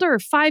 years older or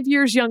 5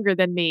 years younger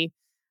than me,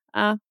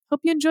 hope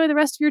you enjoy the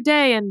rest of your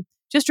day. And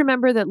just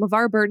remember that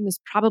LeVar Burton is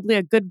probably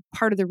a good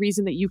part of the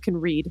reason that you can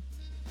read.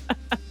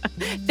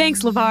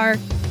 Thanks, LeVar.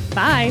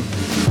 Bye.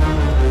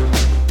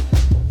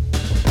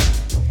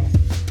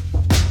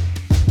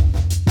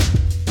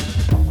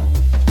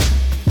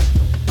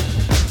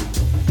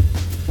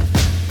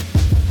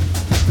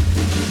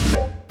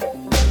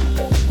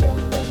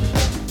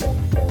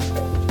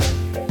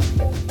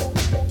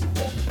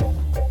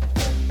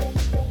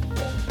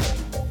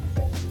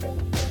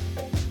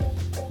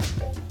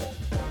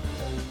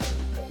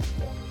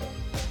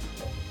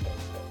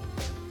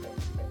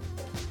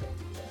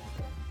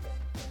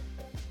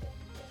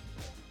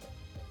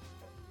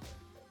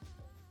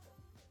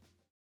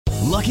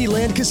 Lucky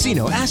Land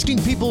Casino,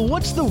 asking people,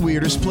 what's the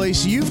weirdest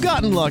place you've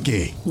gotten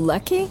lucky?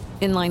 Lucky?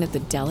 In line at the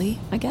deli,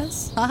 I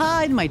guess?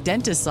 Aha, in my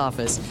dentist's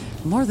office.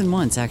 More than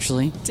once,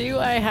 actually. Do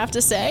I have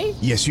to say?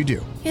 Yes, you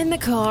do. In the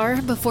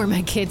car before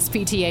my kids'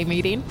 PTA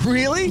meeting.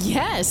 Really?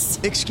 Yes.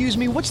 Excuse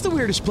me, what's the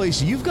weirdest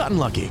place you've gotten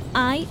lucky?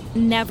 I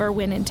never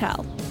win and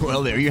tell.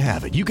 Well, there you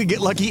have it. You can get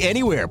lucky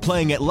anywhere,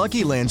 playing at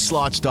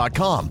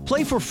LuckyLandSlots.com.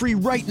 Play for free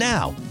right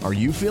now. Are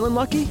you feeling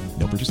lucky?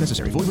 No purchase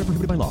necessary. Void where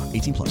prohibited by law.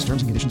 18 plus.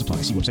 Terms and conditions apply.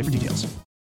 See website for details.